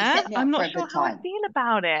Yeah, set me I'm up for not a sure good how I time. feel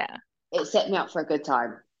about it. It set me up for a good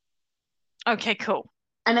time. Okay, cool.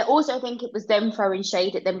 And I also think it was them throwing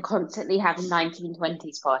shade at them constantly having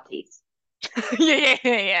 1920s parties. Yeah, yeah,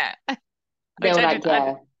 yeah, yeah. They Which were I like, did. I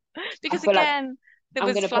yeah, I because feel like again, there I'm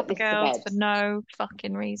was gonna put fluff this to girls bed. for no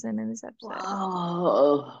fucking reason in this episode.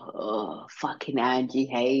 Whoa, oh, fucking Angie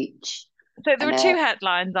H. So there And were a two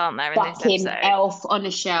headlines, aren't there, in this fucking episode? elf on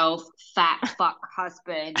a shelf, fat fuck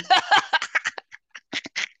husband.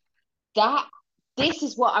 That this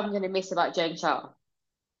is what I'm gonna miss about Jen Shah.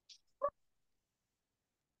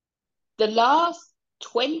 The last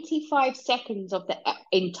 25 seconds of the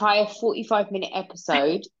entire 45-minute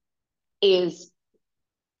episode is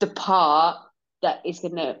the part that is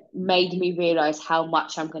gonna made me realize how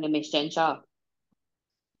much I'm gonna miss Jen Shah.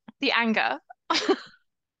 The anger.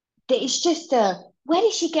 It's just where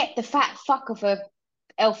did she get the fat fuck of a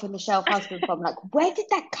elf on the shelf husband from? Like, where did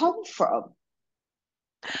that come from?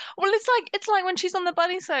 Well, it's like when she's on the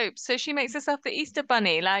bunny soap, so she makes herself the Easter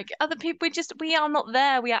bunny. Like other people, we are not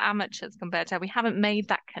there. We are amateurs compared to her. We haven't made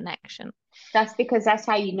that connection. That's because that's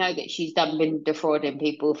how you know that she's done been defrauding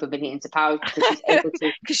people for millions of pounds because she's able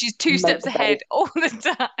to Because she's two make steps the money. ahead all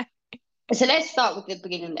the time. So let's start with the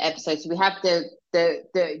beginning of the episode. So we have the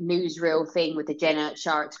newsreel thing with the Jenna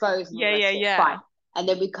Shah exposed and all Yeah, the yeah, rest of it. Fine. yeah. And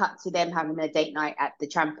then we cut to them having a date night at the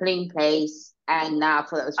trampoline place. And I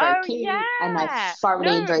thought that was very Oh cute. And I yeah.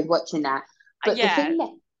 thoroughly No, enjoyed watching that. But the yeah. thing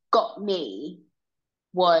that got me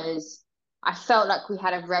was I felt like we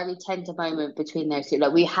had a very tender moment between those two.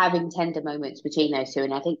 Like we're having tender moments between those two.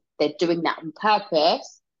 And I think they're doing that on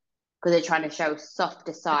purpose because they're trying to show a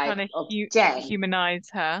softer They're side trying to of Jen. humanize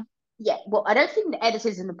her. Yeah, well, I don't think the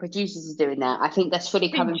editors and the producers are doing that. I think that's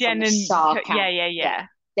fully I think coming from Jen the and Shah yeah, camp. yeah, Yeah, yeah.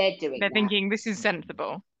 they're doing They're that. thinking this is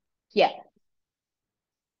sensible. Yeah,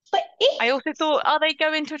 but I if also thought, are they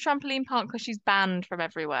going to a trampoline park because she's banned from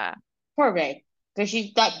everywhere? probably because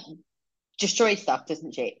she's like destroys stuff,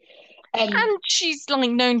 doesn't she? And she's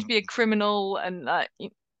like known to be a criminal and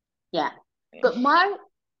Yeah, but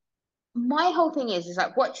my whole thing is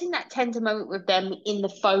like watching that tender moment with them in the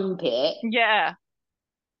foam pit. yeah.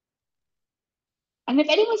 And if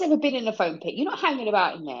anyone's ever been in a foam pit, you're not hanging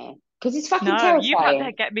about in there because it's fucking No, you've had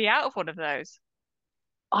to terrifying. get me out of one of those.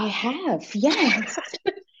 I have, yes.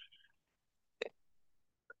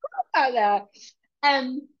 About that.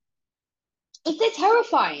 Um, it's they're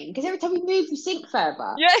terrifying because every time we move, we sink further.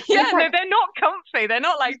 Yeah, And it's yeah, no, like they're not comfy. They're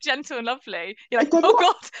not like gentle and lovely. You're like, they're oh not.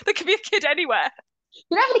 God, there could be a kid anywhere.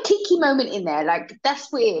 You're having a kinky moment in there, like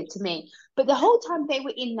that's weird to me. But the whole time they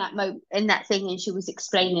were in that moment, in that thing, and she was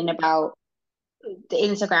explaining about the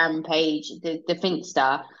Instagram page, the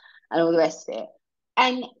Finsta, and all the rest of it.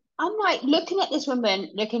 And I'm like looking at this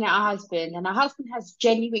woman, looking at her husband, and her husband has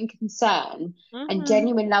genuine concern and Hmm.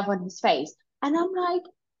 genuine love on his face. And I'm like,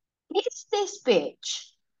 is this bitch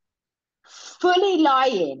fully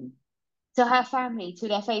lying to her family, to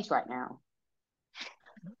their face right now?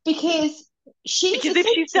 Because she's Because if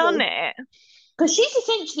she's done essentially it, because she's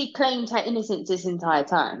essentially claimed her innocence this entire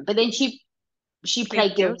time, but then she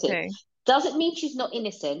pleads played guilty. guilty. Doesn't mean she's not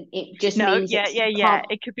innocent. It just No, means that yeah, yeah, she yeah. can't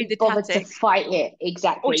It could be be the bothered to tactic. fight it.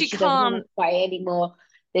 Or Exactly. she She doesn't want to can't. fight it anymore.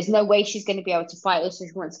 There's no way she's going to be able to fight it, so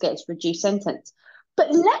she wants to get a reduced sentence.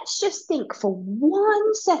 But let's just think for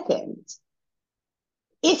 1 second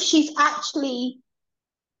if she's actually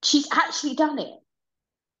done it.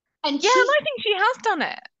 And Yeah, and she's I think she has done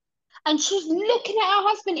it. and she's looking at her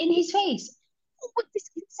husband in his face with this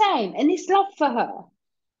concern and this love for her.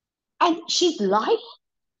 And she's like,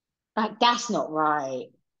 that's not right.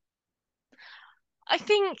 I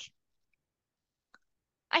think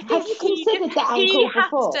I Have think you considered the he ankle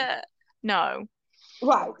has before? to no.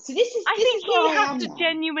 Right. So this is I this think is where he I has am to now.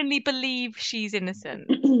 genuinely believe she's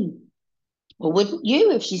innocent. Well, wouldn't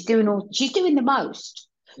you if she's doing the most.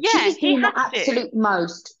 She Yeah, is he doing the has to. absolute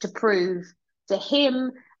most to prove to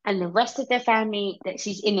him and the rest of their family that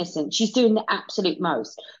she's innocent. She's doing the absolute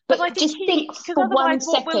most. But I But think just think because for otherwise, one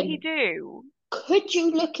what will he second, do? could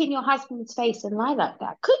you look in your husband's face and lie like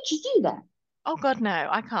that? Could you do that? Oh God, no,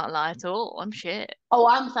 I can't lie at all. I'm shit. Oh,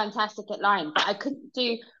 I'm fantastic at lying, but I couldn't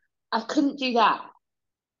do that.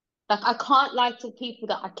 Like I can't lie to people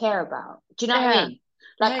that I care about. Do you know what I Yeah, mean?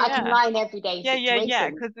 Like yeah, I can yeah, lie in everyday yeah, yeah, yeah.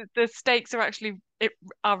 situations. Because the stakes are actually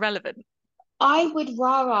are relevant. I would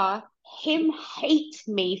rather him hate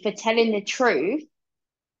me for telling the truth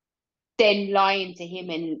than lying to him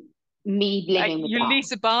and me Like living with you're that.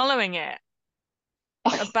 Lisa Barlowing it.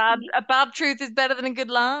 A bad truth is better than a good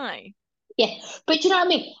lie. Yeah, but you know what I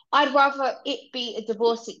mean? I'd rather it be a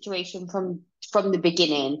divorce situation from the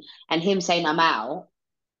beginning and him saying I'm out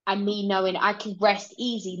and me knowing I can rest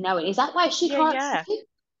easy knowing. Is that why she Yeah, can't yeah, sleep?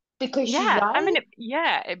 Because she's yeah. I lying? mean,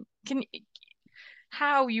 yeah. Can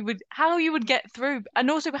how you would get through, and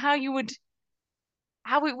also how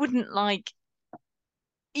it wouldn't like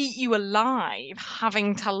eat you alive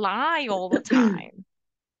having to lie all the time.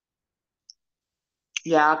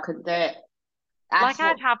 Yeah, I could do it. Like That's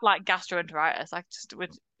I'd what. have like gastroenteritis. I just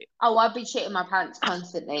would, Oh, I'd be shitting my pants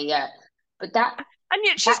constantly. Yeah, but that and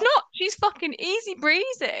yet she's that not. She's fucking easy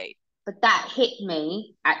breezy. but that hit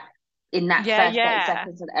me in that Yeah, first 30 yeah,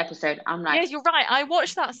 seconds of the episode. I'm like, yeah. You're right. I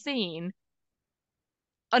watched that scene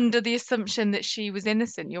under the assumption that she was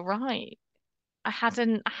innocent. You're right. I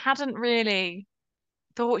hadn't really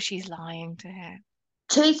thought she's lying to him.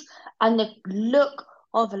 cheese, and the look.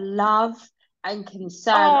 of love and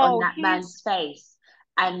concern on Oh, that he's man's face.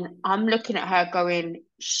 And I'm looking at her going,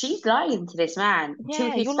 she's lying to this man to yeah,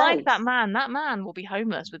 his you're like that face. man. That man will be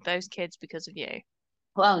homeless with those kids because of you.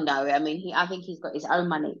 Well, no, I mean, I think he's got his own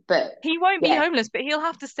money, but He won't be yeah, homeless, but he'll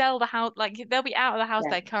have to sell the house. Like they'll be out of the house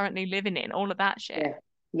yeah, they're currently living in, all of that shit. yeah,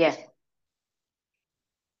 yeah,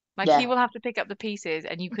 Like he yeah. will have to pick up the pieces,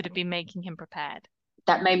 and you could have been making him prepared.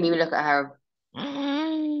 That made me look at her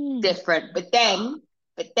Mm. different. But then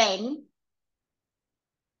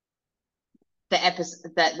the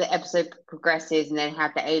episode progresses and then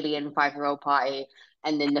have the alien 5-year-old party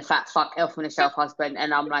and then the fat fuck elf on the shelf husband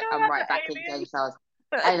and I'm like Go I'm at right back in Jen Shah's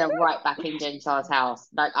and I'm right back in Jen Shah's house.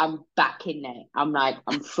 Like I'm back in there. I'm like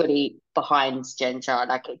I'm fully behind Jen Shah.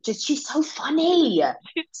 Like it just she's so funny.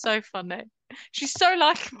 She's so funny. She's so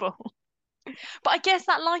likable. But I guess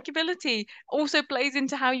that likability also plays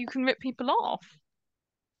into how you can rip people off.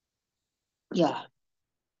 Yeah.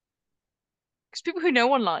 Because people who no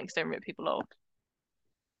one likes don't rip people off.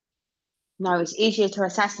 No, it's easier to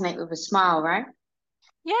assassinate with a smile, right?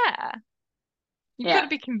 Yeah, you've got Yeah, to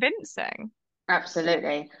be convincing.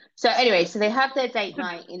 absolutely. So anyway, so they have their date So,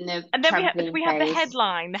 night in the and then trampoline we have place.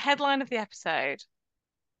 the headline of the episode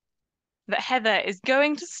that Heather is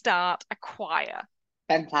going to start a choir.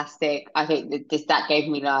 Fantastic. I think that gave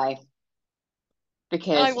me life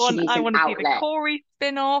because she needs I an want to see the outlet. Corey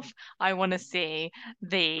spin-off. I want to see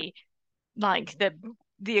the like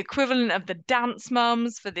the equivalent of the dance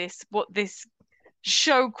mums for this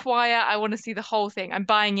show choir. I want to see the whole thing. I'm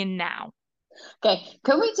buying in now. Okay,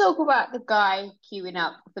 can we talk about the guy queuing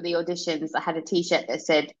up for the auditions that had a t-shirt that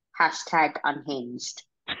said hashtag unhinged?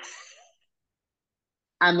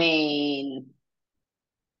 I mean,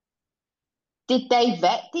 did they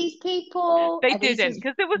vet these people? They Are these didn't just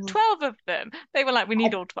because there was 12 of them. They were like, we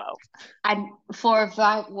need all 12. and four of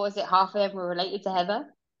that was it half of them were related to Heather?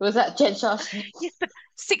 Was that Jen Shah? Yes, but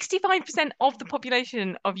 65% of the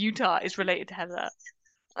population of Utah is related to Heather.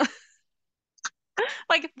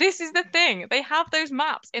 Like, this is the thing. They have those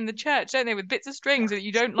maps in the church, don't they, with bits of string so that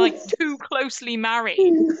you don't like too closely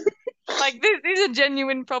marry. Like, this is a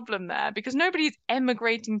genuine problem there because nobody's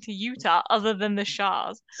emigrating to Utah other than the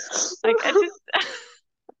Shahs. Like, I just,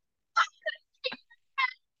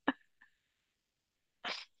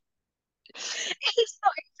 It's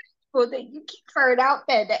not acceptable that you keep throwing out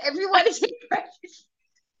there that everyone is impressed.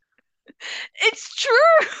 it's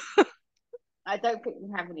true. I don't think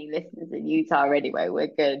we have any listeners in Utah anyway. We're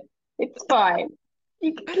good. It's fine.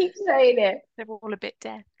 You can keep saying it. They're all a bit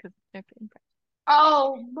deaf because nobody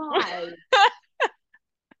Oh my.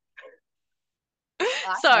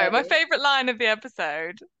 I So, heard my it. favorite line of the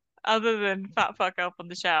episode, other than fat fuck up on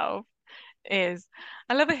the shelf, is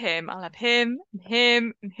I love a him, I'll have him and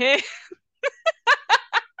him and him.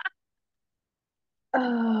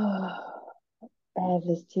 Oh,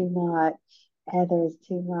 Heather's too much. Heather is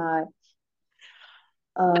too much.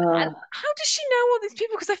 And Oh, how does she know all these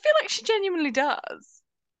people? Because I feel like she genuinely does.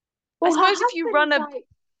 I well, her suppose if you run husband's a like,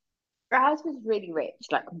 her husband's really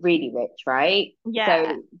rich, right? yeah,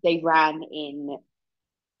 So they ran in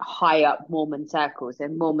high up Mormon circles,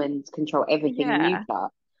 and Mormons control everything in yeah. Utah.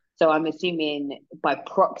 So I'm assuming by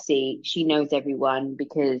proxy, she knows everyone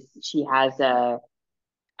because she has a.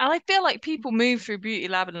 And I feel like people move through Beauty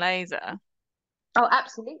Lab and Laser. Oh,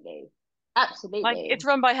 absolutely. Like Absolutely. it's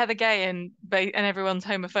run by Heather Gay and everyone's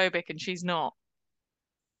homophobic and she's not.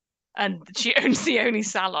 And she owns the only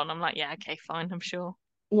salon. I'm like, yeah, okay, fine, I'm sure.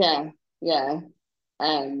 Yeah. Yeah.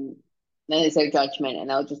 Um, there's no judgment, and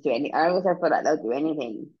they'll just do any. I also feel like they'll do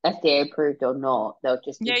anything, FDA approved or not. They'll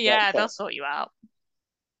just Yeah, inject yeah, they'll it. sort you out.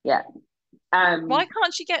 Yeah. Why Um.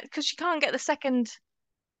 can't she get, because she can't get the second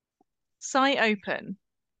site open.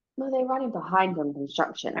 Well, they're running behind on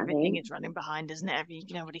construction, I Everything think. is running behind, isn't it?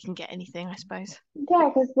 Nobody can get anything, I suppose. Yeah,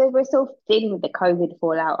 because we're still dealing with the COVID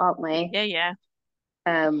fallout, aren't we? Yeah, yeah.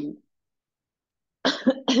 Um.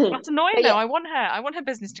 That's annoying But though. yeah, I want her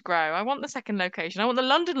business to grow. I want the second location. I want the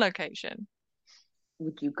London location.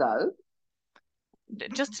 would you go?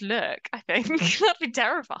 Just to look, I think. I'd be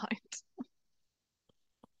terrified.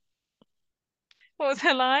 What was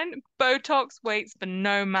her line? Botox waits for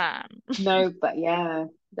no man. No, but yeah,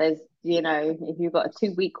 there's if you've got a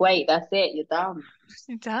 2 week wait, that's it. You're done.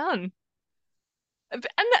 She's done.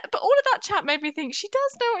 But all of that chat made me think she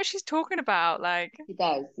does know what she's talking about. Like, He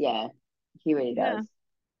does, yeah, he really yeah. does.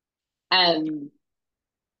 Um,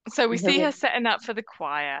 So we so see her we, setting up for the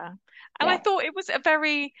choir. And I yeah, thought it was a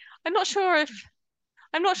very, I'm not sure if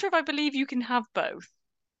I believe you can have both.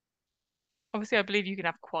 Obviously, I believe you can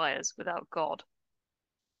have choirs without God.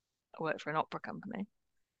 I work for an opera company.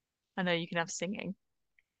 I know you can have singing,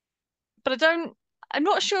 but I don't. I'm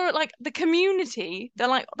not sure, like the community, they're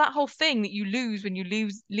like that whole thing that you lose when you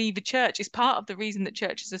leave a church is part of the reason that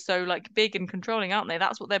churches are so like big and controlling, aren't they?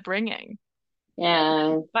 That's what they're bringing.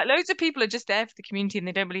 Yeah, Like loads of people are just there for the community and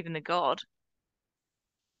they don't believe in the God.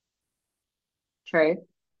 true,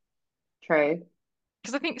 true.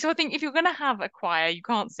 Because I think if you're gonna have a choir, you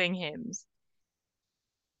can't sing hymns.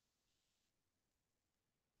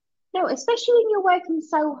 No, especially when you're working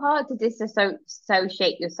so hard to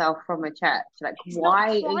disassociate yourself from a church. Like, She's not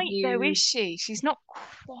why are quite though, is you? she? She's not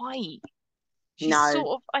quite. She's No, sort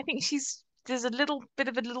of, I think there's a little bit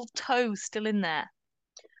of a little toe still in there.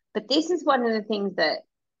 but this is one of the things that,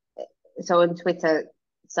 so on Twitter,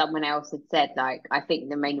 someone else had said, like, I think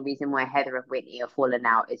the main reason why Heather and Whitney are falling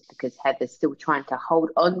out is because Heather's still trying to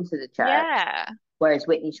hold on to the church, Yeah, whereas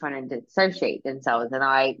Whitney's trying to dissociate themselves. And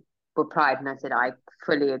I replied and I said, I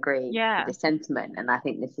fully agree with yeah. the sentiment. And I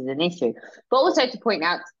think this is an issue. But also to point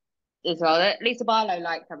out as well that Lisa Barlow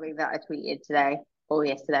liked something that I tweeted today or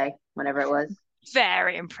yesterday, whenever it was.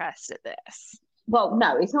 Very impressed at this. Well,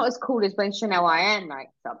 no, it's not as cool as when Chanel IN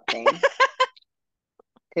liked something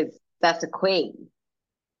because that's a queen.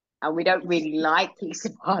 And we don't really like Lisa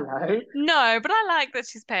Barlow. No, but I like that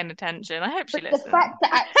she's paying attention. I hope she But the listens. fact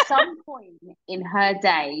that at some point in her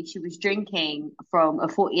day, she was drinking from a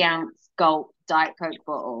 40-ounce Gulp Diet Coke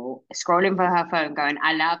bottle, scrolling for her phone, going,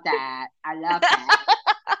 I love that. I love that.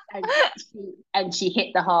 And she hit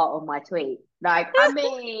the heart on my tweet. Like, I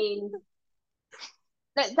mean,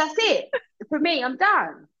 that's it. For me, I'm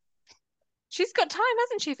done. She's got time,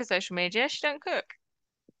 hasn't she, for social media? She don't cook.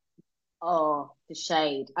 Oh, the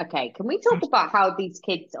shade. Okay, can we talk about how these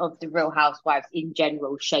kids of the Real Housewives in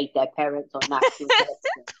general shade their parents on national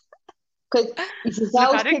television? Because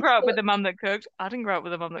Look, I Giselle's didn't kids, grow up with a mum that cooked. I didn't grow up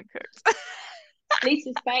with a mum that cooked.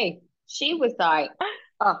 Lisa's face, she was like,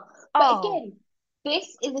 oh. But Oh, again, this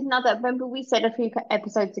is another. Remember, we said a few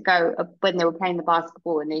episodes ago when they were playing the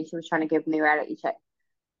basketball and then she was trying to give them the reality check.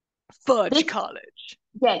 fudge This, college.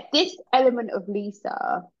 yeah, this element of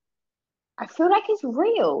Lisa, I feel like it's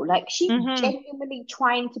real. Like she's Hmm. genuinely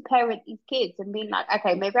trying to parent these kids and being like,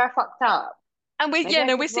 okay, maybe I fucked up. And we, Maybe yeah, I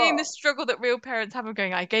no, did we're seeing the wrong. struggle that real parents have of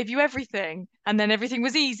going, I gave you everything, and then everything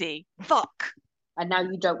was easy. Fuck. And now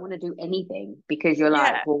you don't want to do anything because you're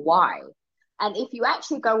like, Yeah. well, why? And if you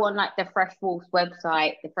actually go on like the Fresh Wolves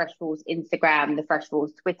website, the Fresh Wolves Instagram, the Fresh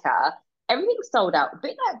Wolves Twitter, everything's sold out. A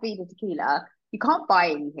bit like Vida Tequila. You can't buy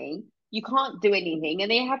anything. You can't do anything.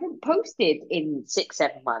 And they haven't posted in 6,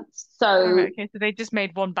 7 months. All So right, okay, so they just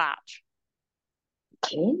made one batch.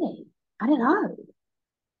 clearly, I don't know.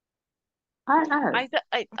 I don't know.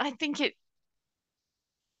 I think it.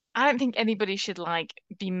 I don't think anybody should like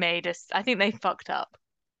be made a. I think they fucked up.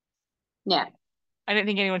 Yeah. I don't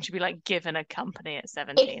think anyone should be like given a company at If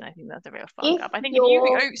 17. I think that's a real fuck if up. I think if you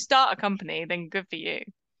you're start a company, then good for you.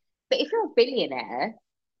 but if you're a billionaire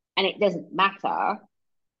and it doesn't matter,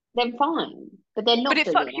 then fine. But they're But not it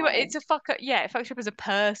fucks you up. billionaires. It's a fuck up. Yeah, it fucks you up as a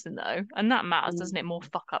person though, and that matters, doesn't it? More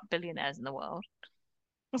Mm. fuck up billionaires in the world.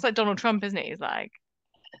 It's like Donald Trump, isn't he? He's like,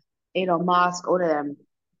 Elon Musk, all of them.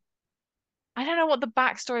 I don't know what the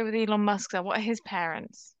backstory with Elon Musk are. What are his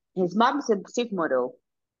parents His mum's a supermodel,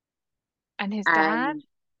 and his dad? and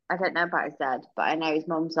I don't know about his dad, but I know his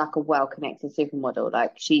mum's like a well-connected supermodel.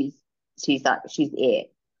 Like she's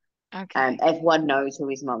it. Okay. Everyone knows who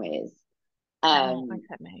his mum is. Oh, Um,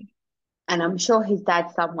 okay. and I'm sure his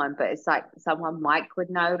dad's someone, but it's like someone Mike would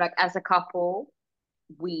know. Like as a couple,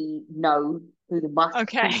 we know who the Musk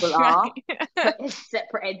Okay, people are, right. but as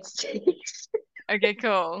separate entities, Okay,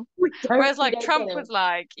 cool. Whereas we like don't get Trump was it.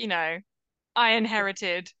 like, I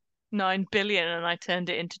inherited 9 billion and I turned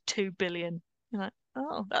it into 2 billion. You're like,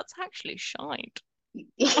 oh, that's actually shite.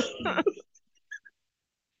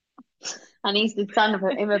 And he's the son of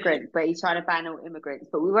an immigrant, but he's trying to ban all immigrants.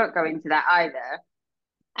 But we won't go into that either.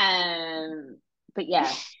 But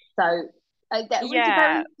yeah, so that was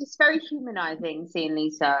Yeah, it's very humanizing seeing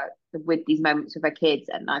Lisa with these moments with her kids,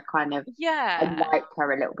 and I yeah. like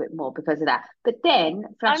her a little bit more because of that. But then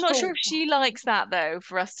I'm flash not sure forward, if she likes that though,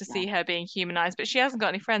 for us to no, see her being humanized, but she hasn't got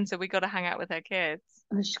any friends, so we got to hang out with her kids.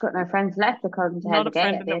 she's got no friends left according to Not Heather a Gay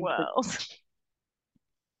friend at in the the end of the world.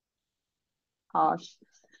 harsh.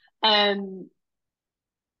 Um,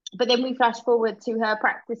 but then we flash forward to her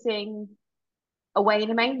practicing away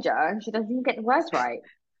in a manger, and she doesn't even get the words right.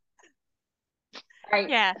 Like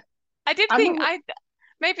Yeah. I did I'm think a, I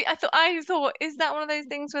thought, is that one of those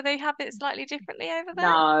things where they have it slightly differently over there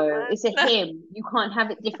no, somewhere? it's a No. hymn. You can't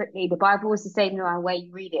have it differently. The Bible is the same no matter where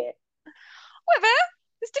you read it. Whatever.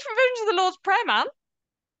 There's different versions of the Lord's Prayer, man.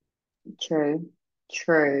 True,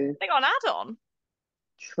 true, They got an add-on.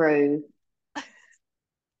 true.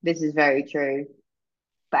 This is very true.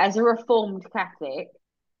 But as a reformed Catholic,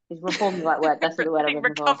 is reformed the right word? That's not the word I I'm think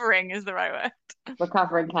looking for. recovering is the right word.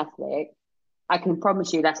 Recovering Catholic, I can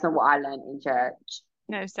promise you that's not what I learned in church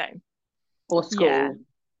No, same. or Yeah. school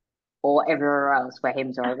or everywhere else where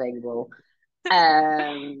hymns are available.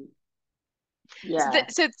 Um, yeah,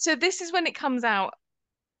 So this is when it comes out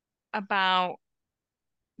about.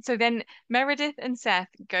 So then Meredith and Seth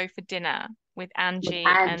go for dinner with with Angie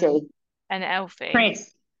Angie, and Elfie.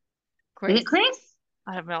 Chris. Is it Chris. Chris?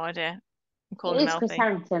 I have no idea. I'm It calling him is Chris Elfie.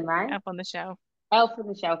 Harrington, right? Up on the shelf. Elf on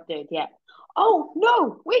the Shelf dude, yeah. Oh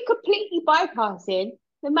no, we're completely bypassing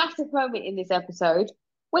the massive moment in this episode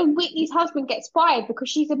when Whitney's husband gets fired because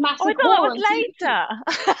she's a Oh, I massive thought whore on TV. that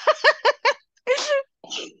was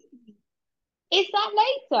later. Is that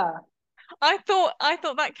later? I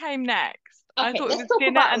thought that came next. I Okay, thought it let's was talk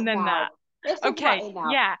dinner about and it then now. that. Let's talk about Okay, it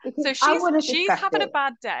now yeah. because So I she's want to she's discuss having a it.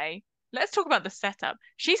 bad day. Let's talk about the setup.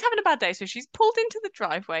 She's having a bad day, so she's pulled into the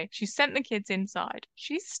driveway. She's sent the kids inside.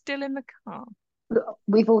 She's still in the car.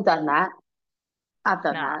 We've all done that. I've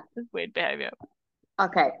done Nah, that. that's weird behavior. I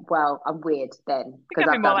Okay, well, I'm weird then think because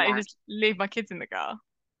I'd be I've more done likely to that. just leave my kids in the car.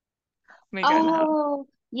 Me go in the house. Oh,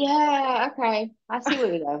 yeah, okay. I see what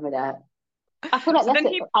you're going with that. I feel like So that's then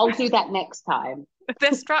it. he, I'll do that next time.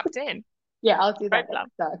 they're strapped in. Yeah, I'll do that Great plan.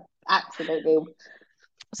 next time. Absolutely.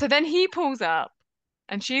 So then he pulls up,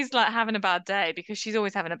 and she's like having a bad day because she's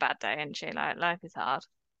always having a bad day, isn't she? Like life is hard,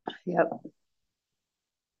 Yep.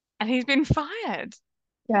 and he's been fired.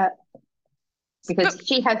 Yeah. But Because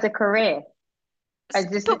she has a career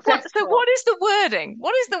as a but what? So successful. what is the wording?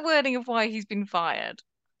 What is the wording of why he's been fired?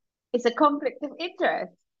 It's a conflict of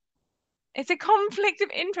interest. It's a conflict of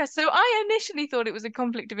interest. So I initially thought it was a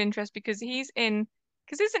conflict of interest because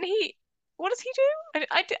because isn't he? What does he do?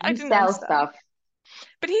 I He didn't sells understand. stuff.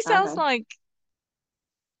 But he sells Okay. like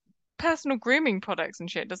personal grooming products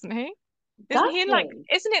and shit, doesn't he? Isn't Does he in like? he?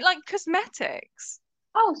 Isn't it like cosmetics?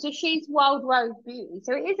 Oh, so she's Wild Rose Beauty.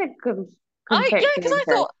 So it is a Yeah, conflict of because I interest.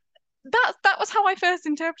 thought that was how I first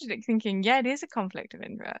interpreted it, thinking, yeah, it is a conflict of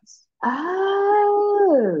interest.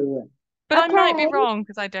 Oh, But I might be okay. wrong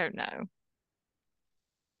because I don't know.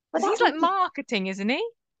 But Because that he's like makes it, marketing, isn't he?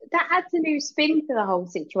 that adds a new spin to the whole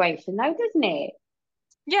situation, though, doesn't it?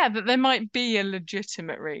 Yeah, that there might be a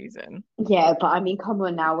legitimate reason. Yeah, but I mean, come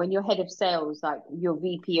on now. When you're head of sales, like your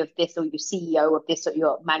VP of this or your CEO of this or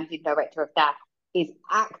your managing director of that is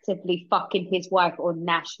actively fucking his wife on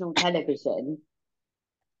national television.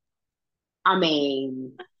 I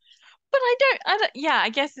mean, But I don't, yeah, I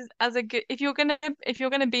guess as a good, if you're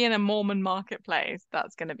gonna be in a Mormon marketplace,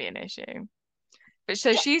 that's gonna be an issue. But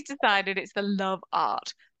so yeah, she's decided it's the love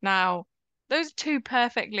art. Now, those are two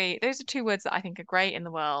words that I think are great in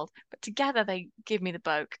the world, but together they give me the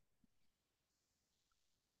boke.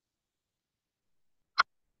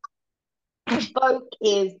 Vogue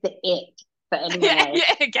is the it for anyone Yeah, else.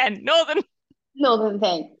 yeah, again, Northern. Northern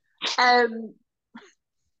thing. Um,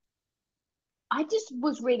 I just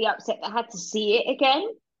was really upset that I had to see it again.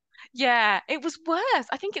 Yeah, it was worse.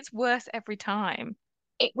 I think it's worse every time.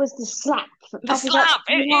 It was the slap. The I was like, slap,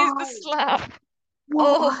 it is the why? slap.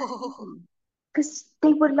 Why? Oh. Because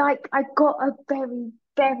they were like, I got a very,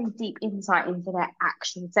 very deep insight into their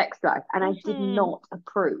actual sex life, and I did Hmm. not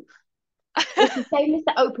approve. It's the same as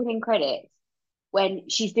the opening credits when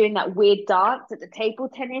she's doing that weird dance at the table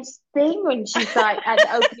tennis thing when she's like at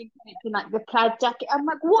the opening credits in like the plaid jacket. I'm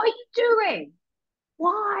like, what are you doing?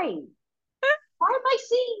 Why? Why am I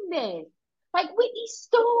seeing this? Like, Whitney,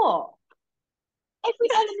 stop. Every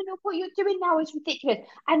element of what you're doing now is ridiculous.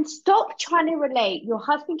 And stop trying to relate your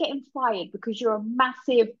husband getting fired because you're a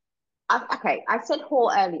massive. Okay, I said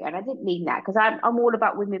whore earlier, and I didn't mean that because I'm all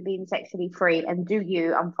about women being sexually free and do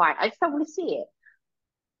you, I'm fine. I just don't want to see it.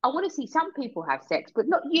 I want to see some people have sex, but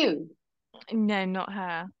not you. No, not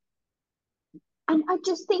her. And I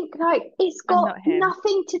just think like it's And got not him.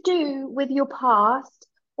 nothing to do with your past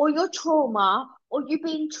or your trauma or you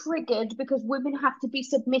being triggered because women have to be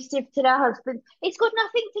submissive to their husbands. It's got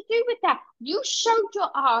nothing to do with that. You showed your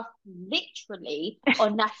ass literally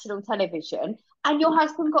on national television and your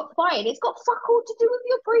husband got fired. It's got fuck all to do with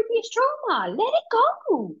your previous trauma. Let it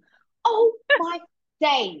go. Oh my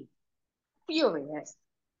days. Furious.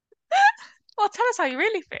 Well, tell us how you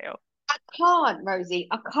really feel. I can't, Rosie.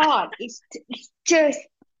 I can't. It's just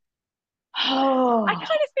I oh.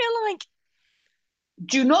 kind of feel like,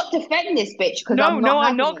 Do not defend this bitch because no, I'm not no,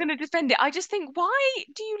 I'm having not it. going to defend it. I just think, why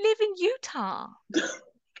do you live in Utah?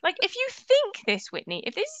 Like, if you think this, Whitney,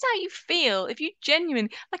 if this is how you feel, if you genuine,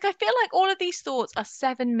 like, I feel like all of these thoughts are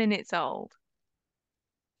 7 minutes old.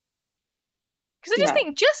 Because I just Yeah,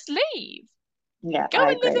 think, just leave. yeah, Go I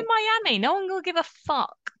and live agree. in Miami. No one will give a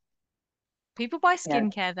fuck. People buy Yeah,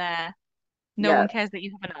 skincare there. No yeah, one cares that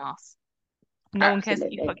you have an ass. No one cares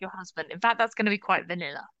that you absolutely. fuck your husband. In fact, that's going to be quite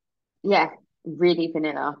vanilla. Yeah, really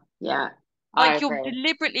vanilla. Yeah, I Like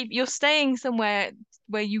agree. you're staying somewhere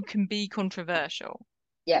where you can be controversial.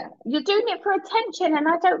 Yeah, you're doing it for attention, and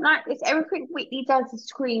I don't like this. Everything Whitney does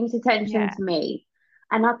screams attention Yeah. to me,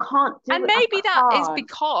 and I can't do And it. I maybe that is can't.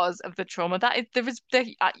 because of the trauma. That is there is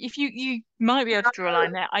the if you might be able to draw a No,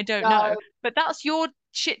 line there. I don't know, no, but that's your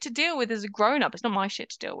shit to deal with as a grown up. It's not my shit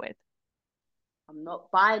to deal with. I'm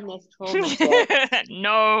not buying this trauma shit.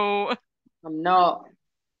 No. I'm not.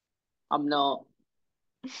 I'm not.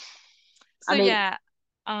 So I mean, yeah,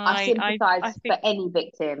 I I sympathize for think any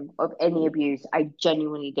victim of any abuse. I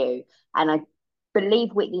genuinely do. And I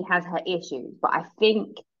believe Whitney has her issues, but I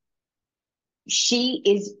think she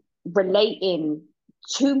is relating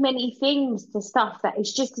too many things to stuff that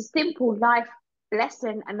is just a simple life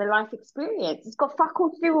lesson and a life experience. It's got fuck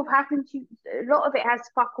all to do with what happened to you. A lot of it has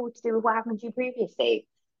fuck all to do with what happened to you previously.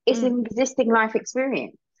 It's mm. an existing life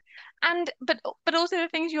experience. And but also the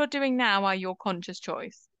things you're doing now are your conscious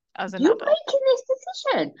choice as an You're adult. making this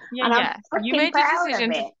decision, Yeah, and I'm yeah. You freaking made a proud of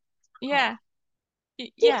decision to it. Oh, yeah,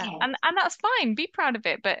 yeah. dickhead. And that's fine. Be proud of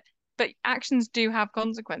it, but actions do have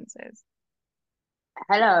consequences.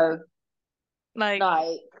 Hello. Like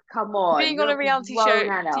Like, come on, being on you're a a reality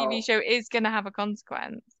grown TV adult. show is going to have a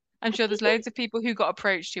consequence. I'm sure You there's think loads of people who got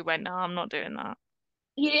approached who went, "No, I'm not doing that."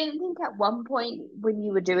 you didn't think at one point when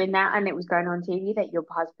you were doing that and it was going on TV that your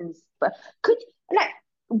husband's but could like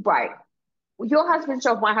right, your husband's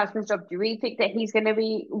job, my husband's job, do you really think that he's gonna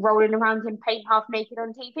be rolling around in paint half naked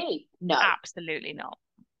on TV? No. Absolutely not.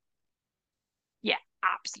 Yeah,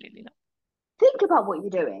 absolutely not. Think about what you're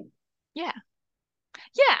doing. Yeah,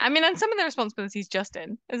 yeah. I mean, and some of the responsibilities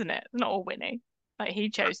Justin, isn't it? It's not all Winnie. Like he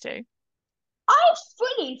chose to. I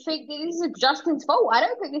fully think that this is Justin's fault. I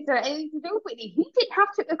don't think this has anything to do with Whitney. He didn't have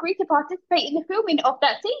to agree to participate in the filming of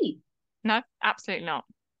that scene. No, absolutely not.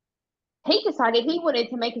 He decided he wanted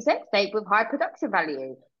to make a sex tape with high production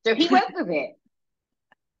value. So he went with it.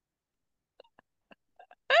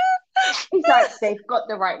 He's like, they've got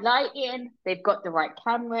the right lighting, they've got the right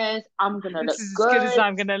cameras, I'm gonna This look is as good as good.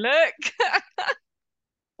 I'm gonna look.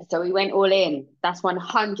 So he went all in. That's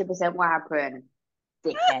 100% what happened.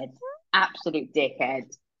 Dickhead. Absolute dickhead.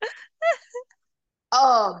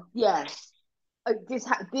 Oh, yes. But yeah,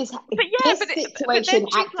 This but then situation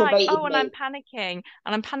she's like, activated oh, me. and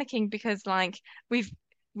I'm panicking because like we've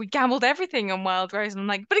we gambled everything on Wild Rose, and I'm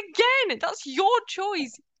like, but again, that's your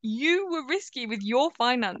choice. You were risky with your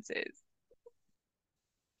finances.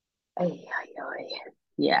 Ay, ay, ay.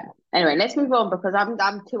 Yeah. Anyway, let's move on because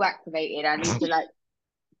I'm too activated. I need to like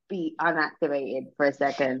be unactivated for a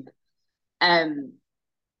second. Um,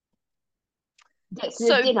 get to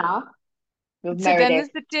the So dinner with so then Meredith there's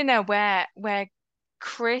the dinner where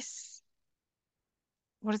Chris,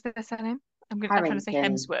 what is their surname? I'm trying to say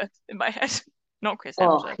Harrington. Hemsworth in my head, not Chris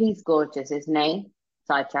Oh, Hemsworth. he's gorgeous, isn't he?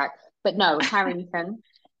 Sidetrack. But no, Harrington.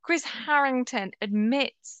 Chris Harrington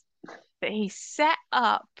admits that he set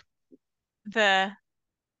up the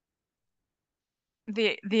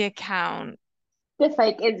the account. The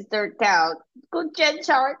fake Insta account. It's called Jen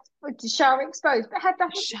Shah, which is Shah Exposed, but it had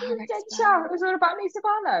nothing to do Share with Jen Shah. exposed. It was all about Lisa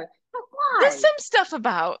Barlow. Like, There's why? some stuff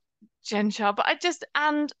about Genshaw, but I just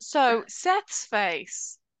and so Seth's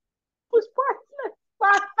face. Was priceless.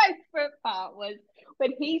 My favorite part was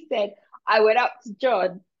when he said, I went up to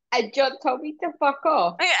John and John told me to fuck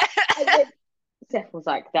off. And then Seth was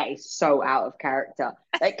like, that is so out of character.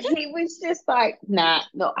 Like, he was just like, nah,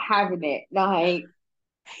 not having it. Like,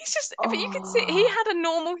 He's just, but you could see he oh, had a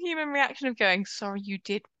normal human reaction of going, "Sorry, you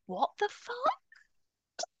did what the fuck?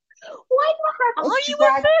 why not Are have a you a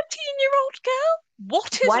drag? 13-year-old girl?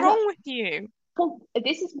 What is Why not? wrong with you? Well,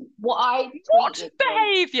 this is what I What tweeted him.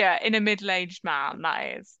 behavior in a middle-aged man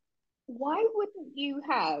that is?" Why wouldn't you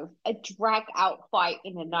have a drag out fight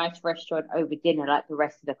in a nice restaurant over dinner like the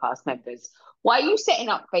rest of the cast members? Why are you setting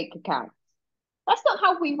up fake accounts? That's not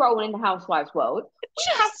how we roll in the housewives world. We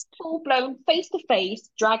have Just, full blown face to face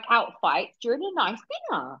drag out fights during a nice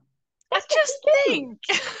dinner. I That's what just we do. think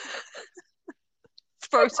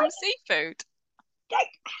throw Like, some seafood, like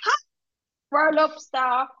throw a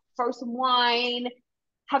lobster, throw some wine,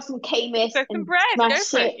 have some Camus throw some and bread, go smash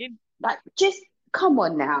for it. it. Like, just come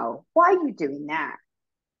on now. Why are you doing that?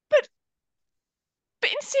 But But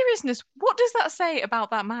in seriousness, what does that say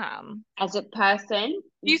about that man? As a person,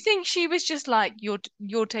 Do you think she was just like,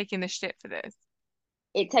 you're taking the shit for this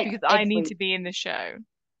it takes because I need every to be in the show?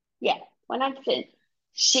 yeah, 100%.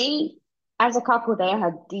 She, as a couple, they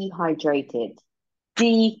are dehydrated.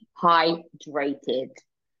 Dehydrated.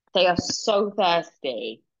 They are so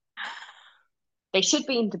thirsty. They should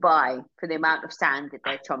be in Dubai for the amount of sand that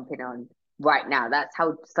they're chomping on right now. That's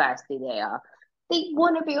how thirsty they are. They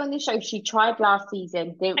want to be on the show. She tried last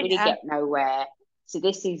season, didn't really Yeah. get nowhere. So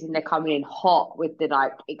this season they're coming in hot with the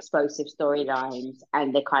like explosive storylines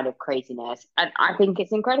and the kind of craziness. And I think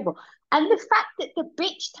it's incredible. And the fact that the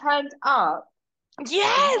bitch turned up the next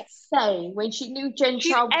Yes. day when she knew Jen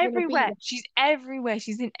She's Shah was going to be everywhere. there, She's everywhere.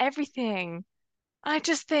 She's in everything. I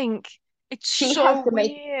just think it's she has so to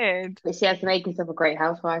make, weird. but she has to make herself a great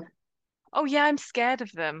housewife. Oh yeah, I'm scared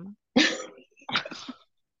of them.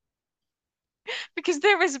 Because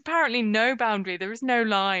there is apparently no boundary. There is no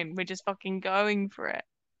line. We're just fucking going for it.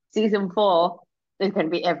 Season 4 is going to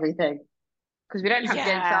be everything because we don't have Jen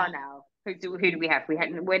Yeah. Shah now. Who do we have?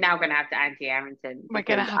 We're now going to have to Angie Arrington We're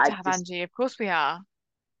gonna because have to have Angie. Of course we are.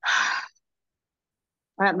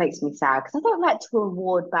 that makes me sad because I don't like to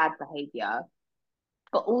reward bad behavior,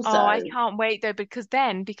 but Oh, I also can't wait though, because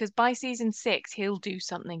by season 6, he'll do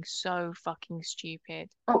something so fucking stupid.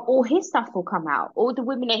 all his stuff will come out. All the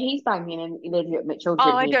women that he's banging and illegitimate Oh,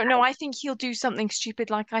 children I he don't know. has. I think he'll do something stupid.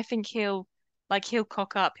 Like I think he'll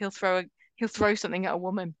cock up. He'll throw something at a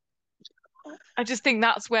woman. I just think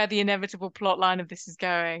that's where the inevitable plot line of this is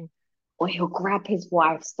going. Or he'll grab his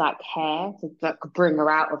wife's like hair to like bring her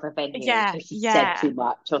out of a venue Yeah, because she said yeah, too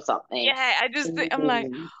much or something. yeah. I just think I'm like,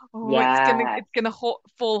 Mm, oh, yes, it's gonna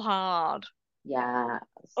fall hard. yes,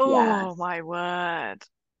 Oh yes. my word.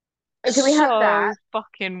 So we have that. So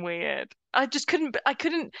fucking weird. I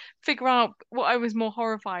couldn't figure out what I was more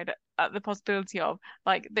horrified at the possibility of.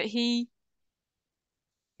 Like that he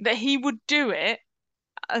would do it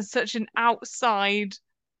as such an outside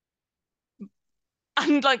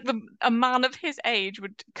and like a man of his age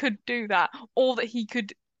would could do that, or that he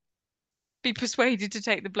could be persuaded to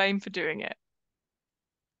take the blame for doing it.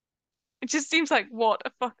 It just seems like what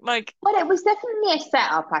a fuck like Well, it was definitely a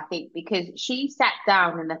setup, I think, because she sat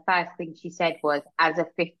down and the first thing she said was, as a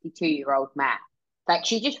 52-year-old man. Like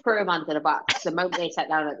she just threw him under the bus the moment they sat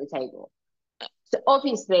down at the table. So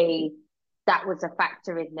obviously that was a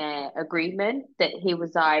factor in their agreement that he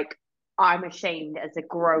was like, I'm ashamed as a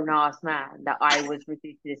grown ass man that I was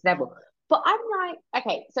reduced to this level. But I'm like,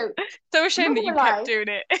 okay, so so I'm not ashamed that you gonna kept lie, doing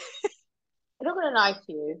it. I'm not gonna lie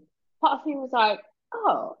to you. Part of me was like,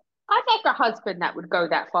 oh, I'd like a husband that would go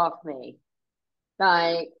that far for me.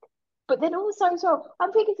 Like, but then also as well,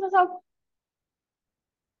 I'm thinking to myself,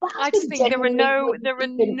 my I just husband think genuinely wouldn't there are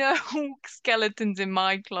even no skeletons in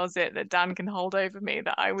my closet that Dan can hold over me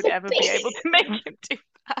that I would to ever be able be. to make him do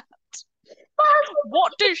that. My husband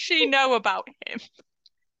What does she know about him?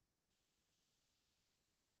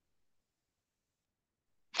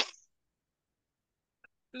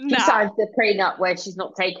 she signed Now, the prenup where she's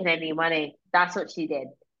not taking any money. That's what she did.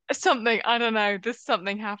 something, I don't know, there's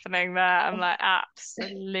something happening there. I'm like,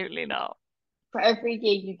 absolutely not. For every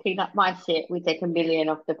year you clean up my shit, we take 1 million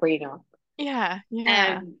off the prenup. Yeah,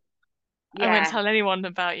 yeah. Um, I won't yeah, tell anyone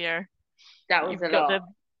about you. that was You've a got lot.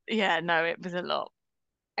 the, yeah, no, it was a lot.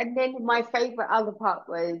 And then my favorite other part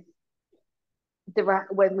was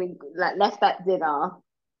when we like left that dinner.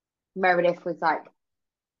 Meredith was like,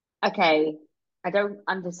 "Okay, I don't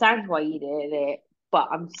understand why you did it, but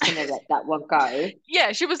I'm just gonna let that one go."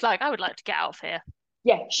 Yeah, she was like, I would like to get out of here.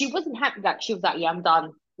 Yeah, she wasn't happy. Like she was like, "Yeah, I'm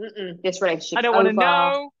done. This I relationship's don't want to over."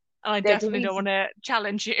 know, and I There's a definitely don't want reason. to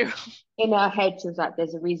challenge you. In her head, she was like,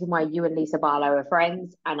 "There's a reason why you and Lisa Barlow are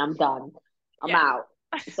friends, and I'm done. I'm Yeah. out.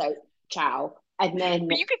 So, ciao." And then,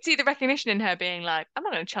 But you could see the recognition in her being like, I'm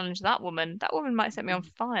not going to challenge that woman. That woman might set me on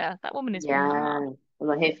fire. That woman is mad. yeah, I'm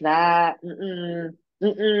not here for that.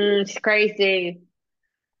 It's crazy.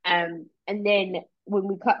 And then when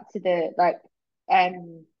we cut to the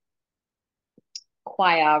um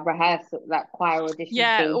choir rehearsal, like choir audition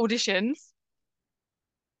Yeah, thing, auditions.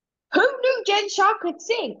 who knew Jen Shah could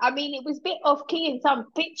sing? I mean, it was a bit off key in some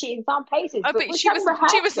pitchy in some places, but But with some she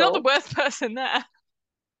was not the rehearsal, worst person there.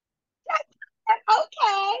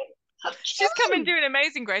 okay, I'm She's come in chilling. doing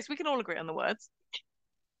Amazing Grace. We can all agree on the words.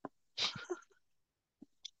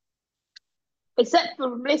 Except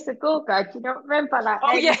for Melissa Gorga, do you not remember like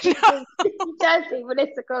Oh yeah, early no. seasons? New Jersey,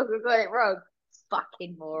 Melissa Gorga got it wrong.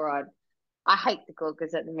 Fucking moron. I hate the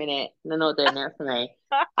Gorgas at the minute. They're not doing it for me.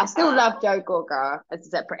 I still love Joe Gorga as a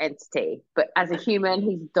separate entity, but as a human,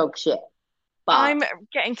 he's dog shit. But I'm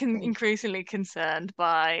getting increasingly concerned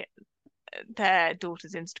by their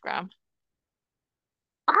daughter's Instagram.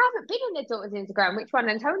 I haven't been on their daughter's Instagram. Which one,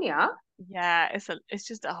 Antonia? Yeah, it's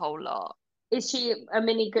just a whole lot. Is she a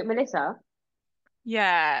mini good Melissa?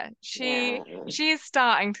 Yeah, Yeah. she is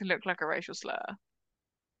starting to look like a racial slur.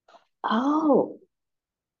 Oh,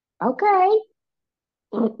 okay.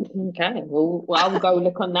 Okay, well, I will go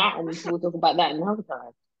look on that, and we'll talk about that another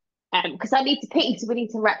time. Because I need to pee, so we need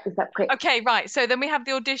to wrap this up quick. Okay, right. So then we have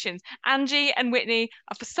the auditions. Angie and Whitney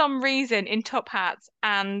are for some reason in top hats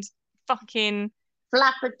and fucking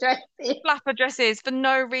Flapper dresses. flapper dresses for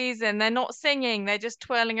no reason. They're not singing. They're just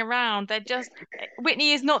twirling around. They're just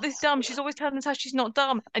Whitney is not this dumb. She's always telling us how she's not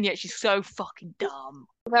dumb, and yet she's so fucking dumb.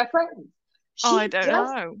 With her friends. I She don't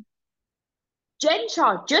just know. Jen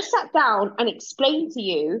Shah just sat down and explained to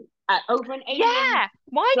you over an alien Yeah.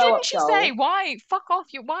 Why blow didn't up she say, doll. why fuck off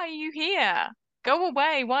you? Why are you here? Go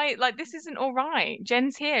away. Why like this isn't all right.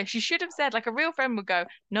 Jen's here. She should have said, like a real friend would go,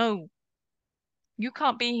 no, you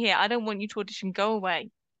can't be here. I don't want you to audition. Go away.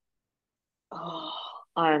 Oh,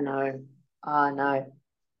 I know. I know.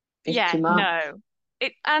 It's Yeah, too much. no.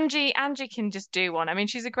 Angie can just do one. I mean,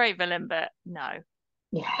 she's a great villain, but no.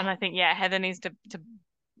 Yeah. And I think, yeah, Heather needs to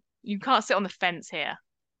you can't sit on the fence here.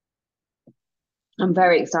 I'm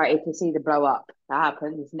very excited to see the blow up that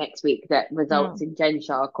happens next week that results Mm. in Jen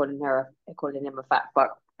Shah calling him a fat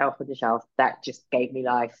fuck elf of the shelf. That just gave me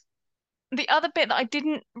life. The other bit that I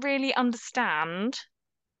didn't really understand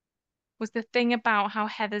was the thing about how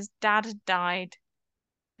Heather's dad had died.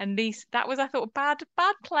 And Lisa, that was, I thought, bad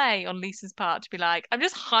play on Lisa's part to be like, I'm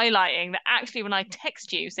just highlighting that actually when I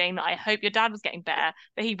text you saying that I hope your dad was getting better,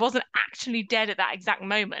 that he wasn't actually dead at that exact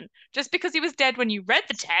moment. Just because he was dead when you read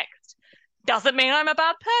the text doesn't mean I'm a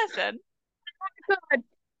bad person. God.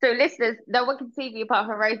 So listeners, no one can see me apart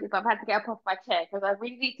from Rosie, but I've had to get up off my chair because I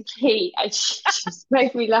really need to pee and she just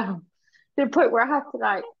made me laugh to the point where I have to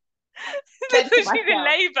like censor She's in myself.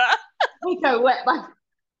 labour. I go wet my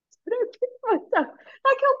myself.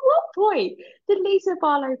 Like at what point did Lisa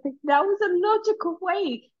Barlow think that was a logical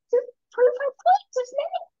way to prove her point? Just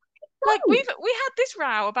Like let it we had this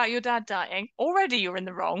row about your dad dying. Already you're in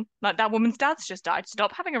the wrong. Like that woman's dad's just died.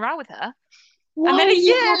 Stop having a row with her. And Why then are a you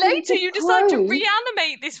year having later to you decide to prove?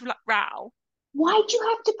 reanimate this row. Why do you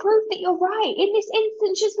have to prove that you're right? In this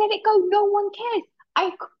instance, just let it go. No one cares. I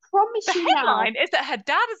The promise you now, headline is that her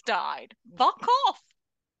dad has died. Fuck off.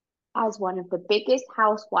 as one of the biggest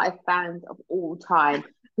housewife fans of all time,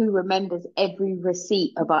 who remembers every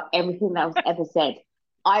receipt about everything that was ever said,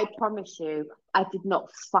 I promise you, I did not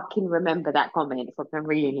fucking remember that comment from the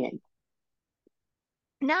reunion.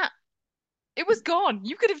 Nah, it was gone.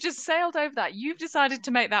 You could have just sailed over that. You've decided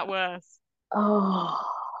to make that worse. Oh,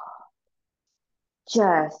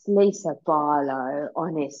 just Lisa Barlow,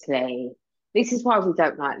 honestly. This is why we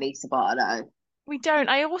don't like Lisa Barlow. We don't.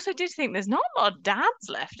 I also did think there's not a lot of dads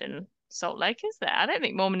left in Salt Lake, is there? I don't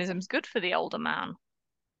think Mormonism's good for the older man.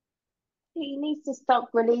 He needs to stop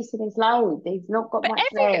releasing his load. He's not got But much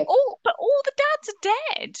left. all the dads are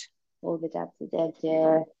dead. All the dads are dead,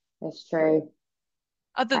 yeah. That's true.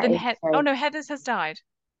 Other That than is Heather. Oh true. no, Heather's has died.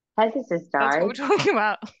 Heather's has That's what we're died. talking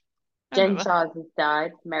about. I Jen remember. Shah's has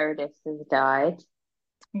died. Meredith has died.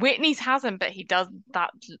 Whitney's hasn't, but he does.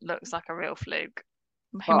 That looks like a real fluke.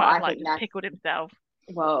 He Well, might have I like think just that's, pickled himself.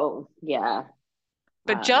 well, yeah.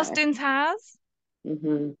 But I don't know. Justin's has, and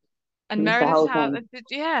It's the Meredith's whole has. thing.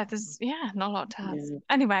 Yeah, there's not a lot to has. Yeah.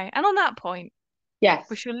 Anyway, and on that point, we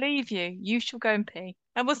Yes, shall leave you. You shall go and pee,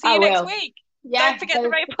 and we'll see I you next will. week. Don't Yes, forget to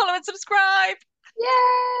rate, follow, and subscribe.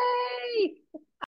 yay!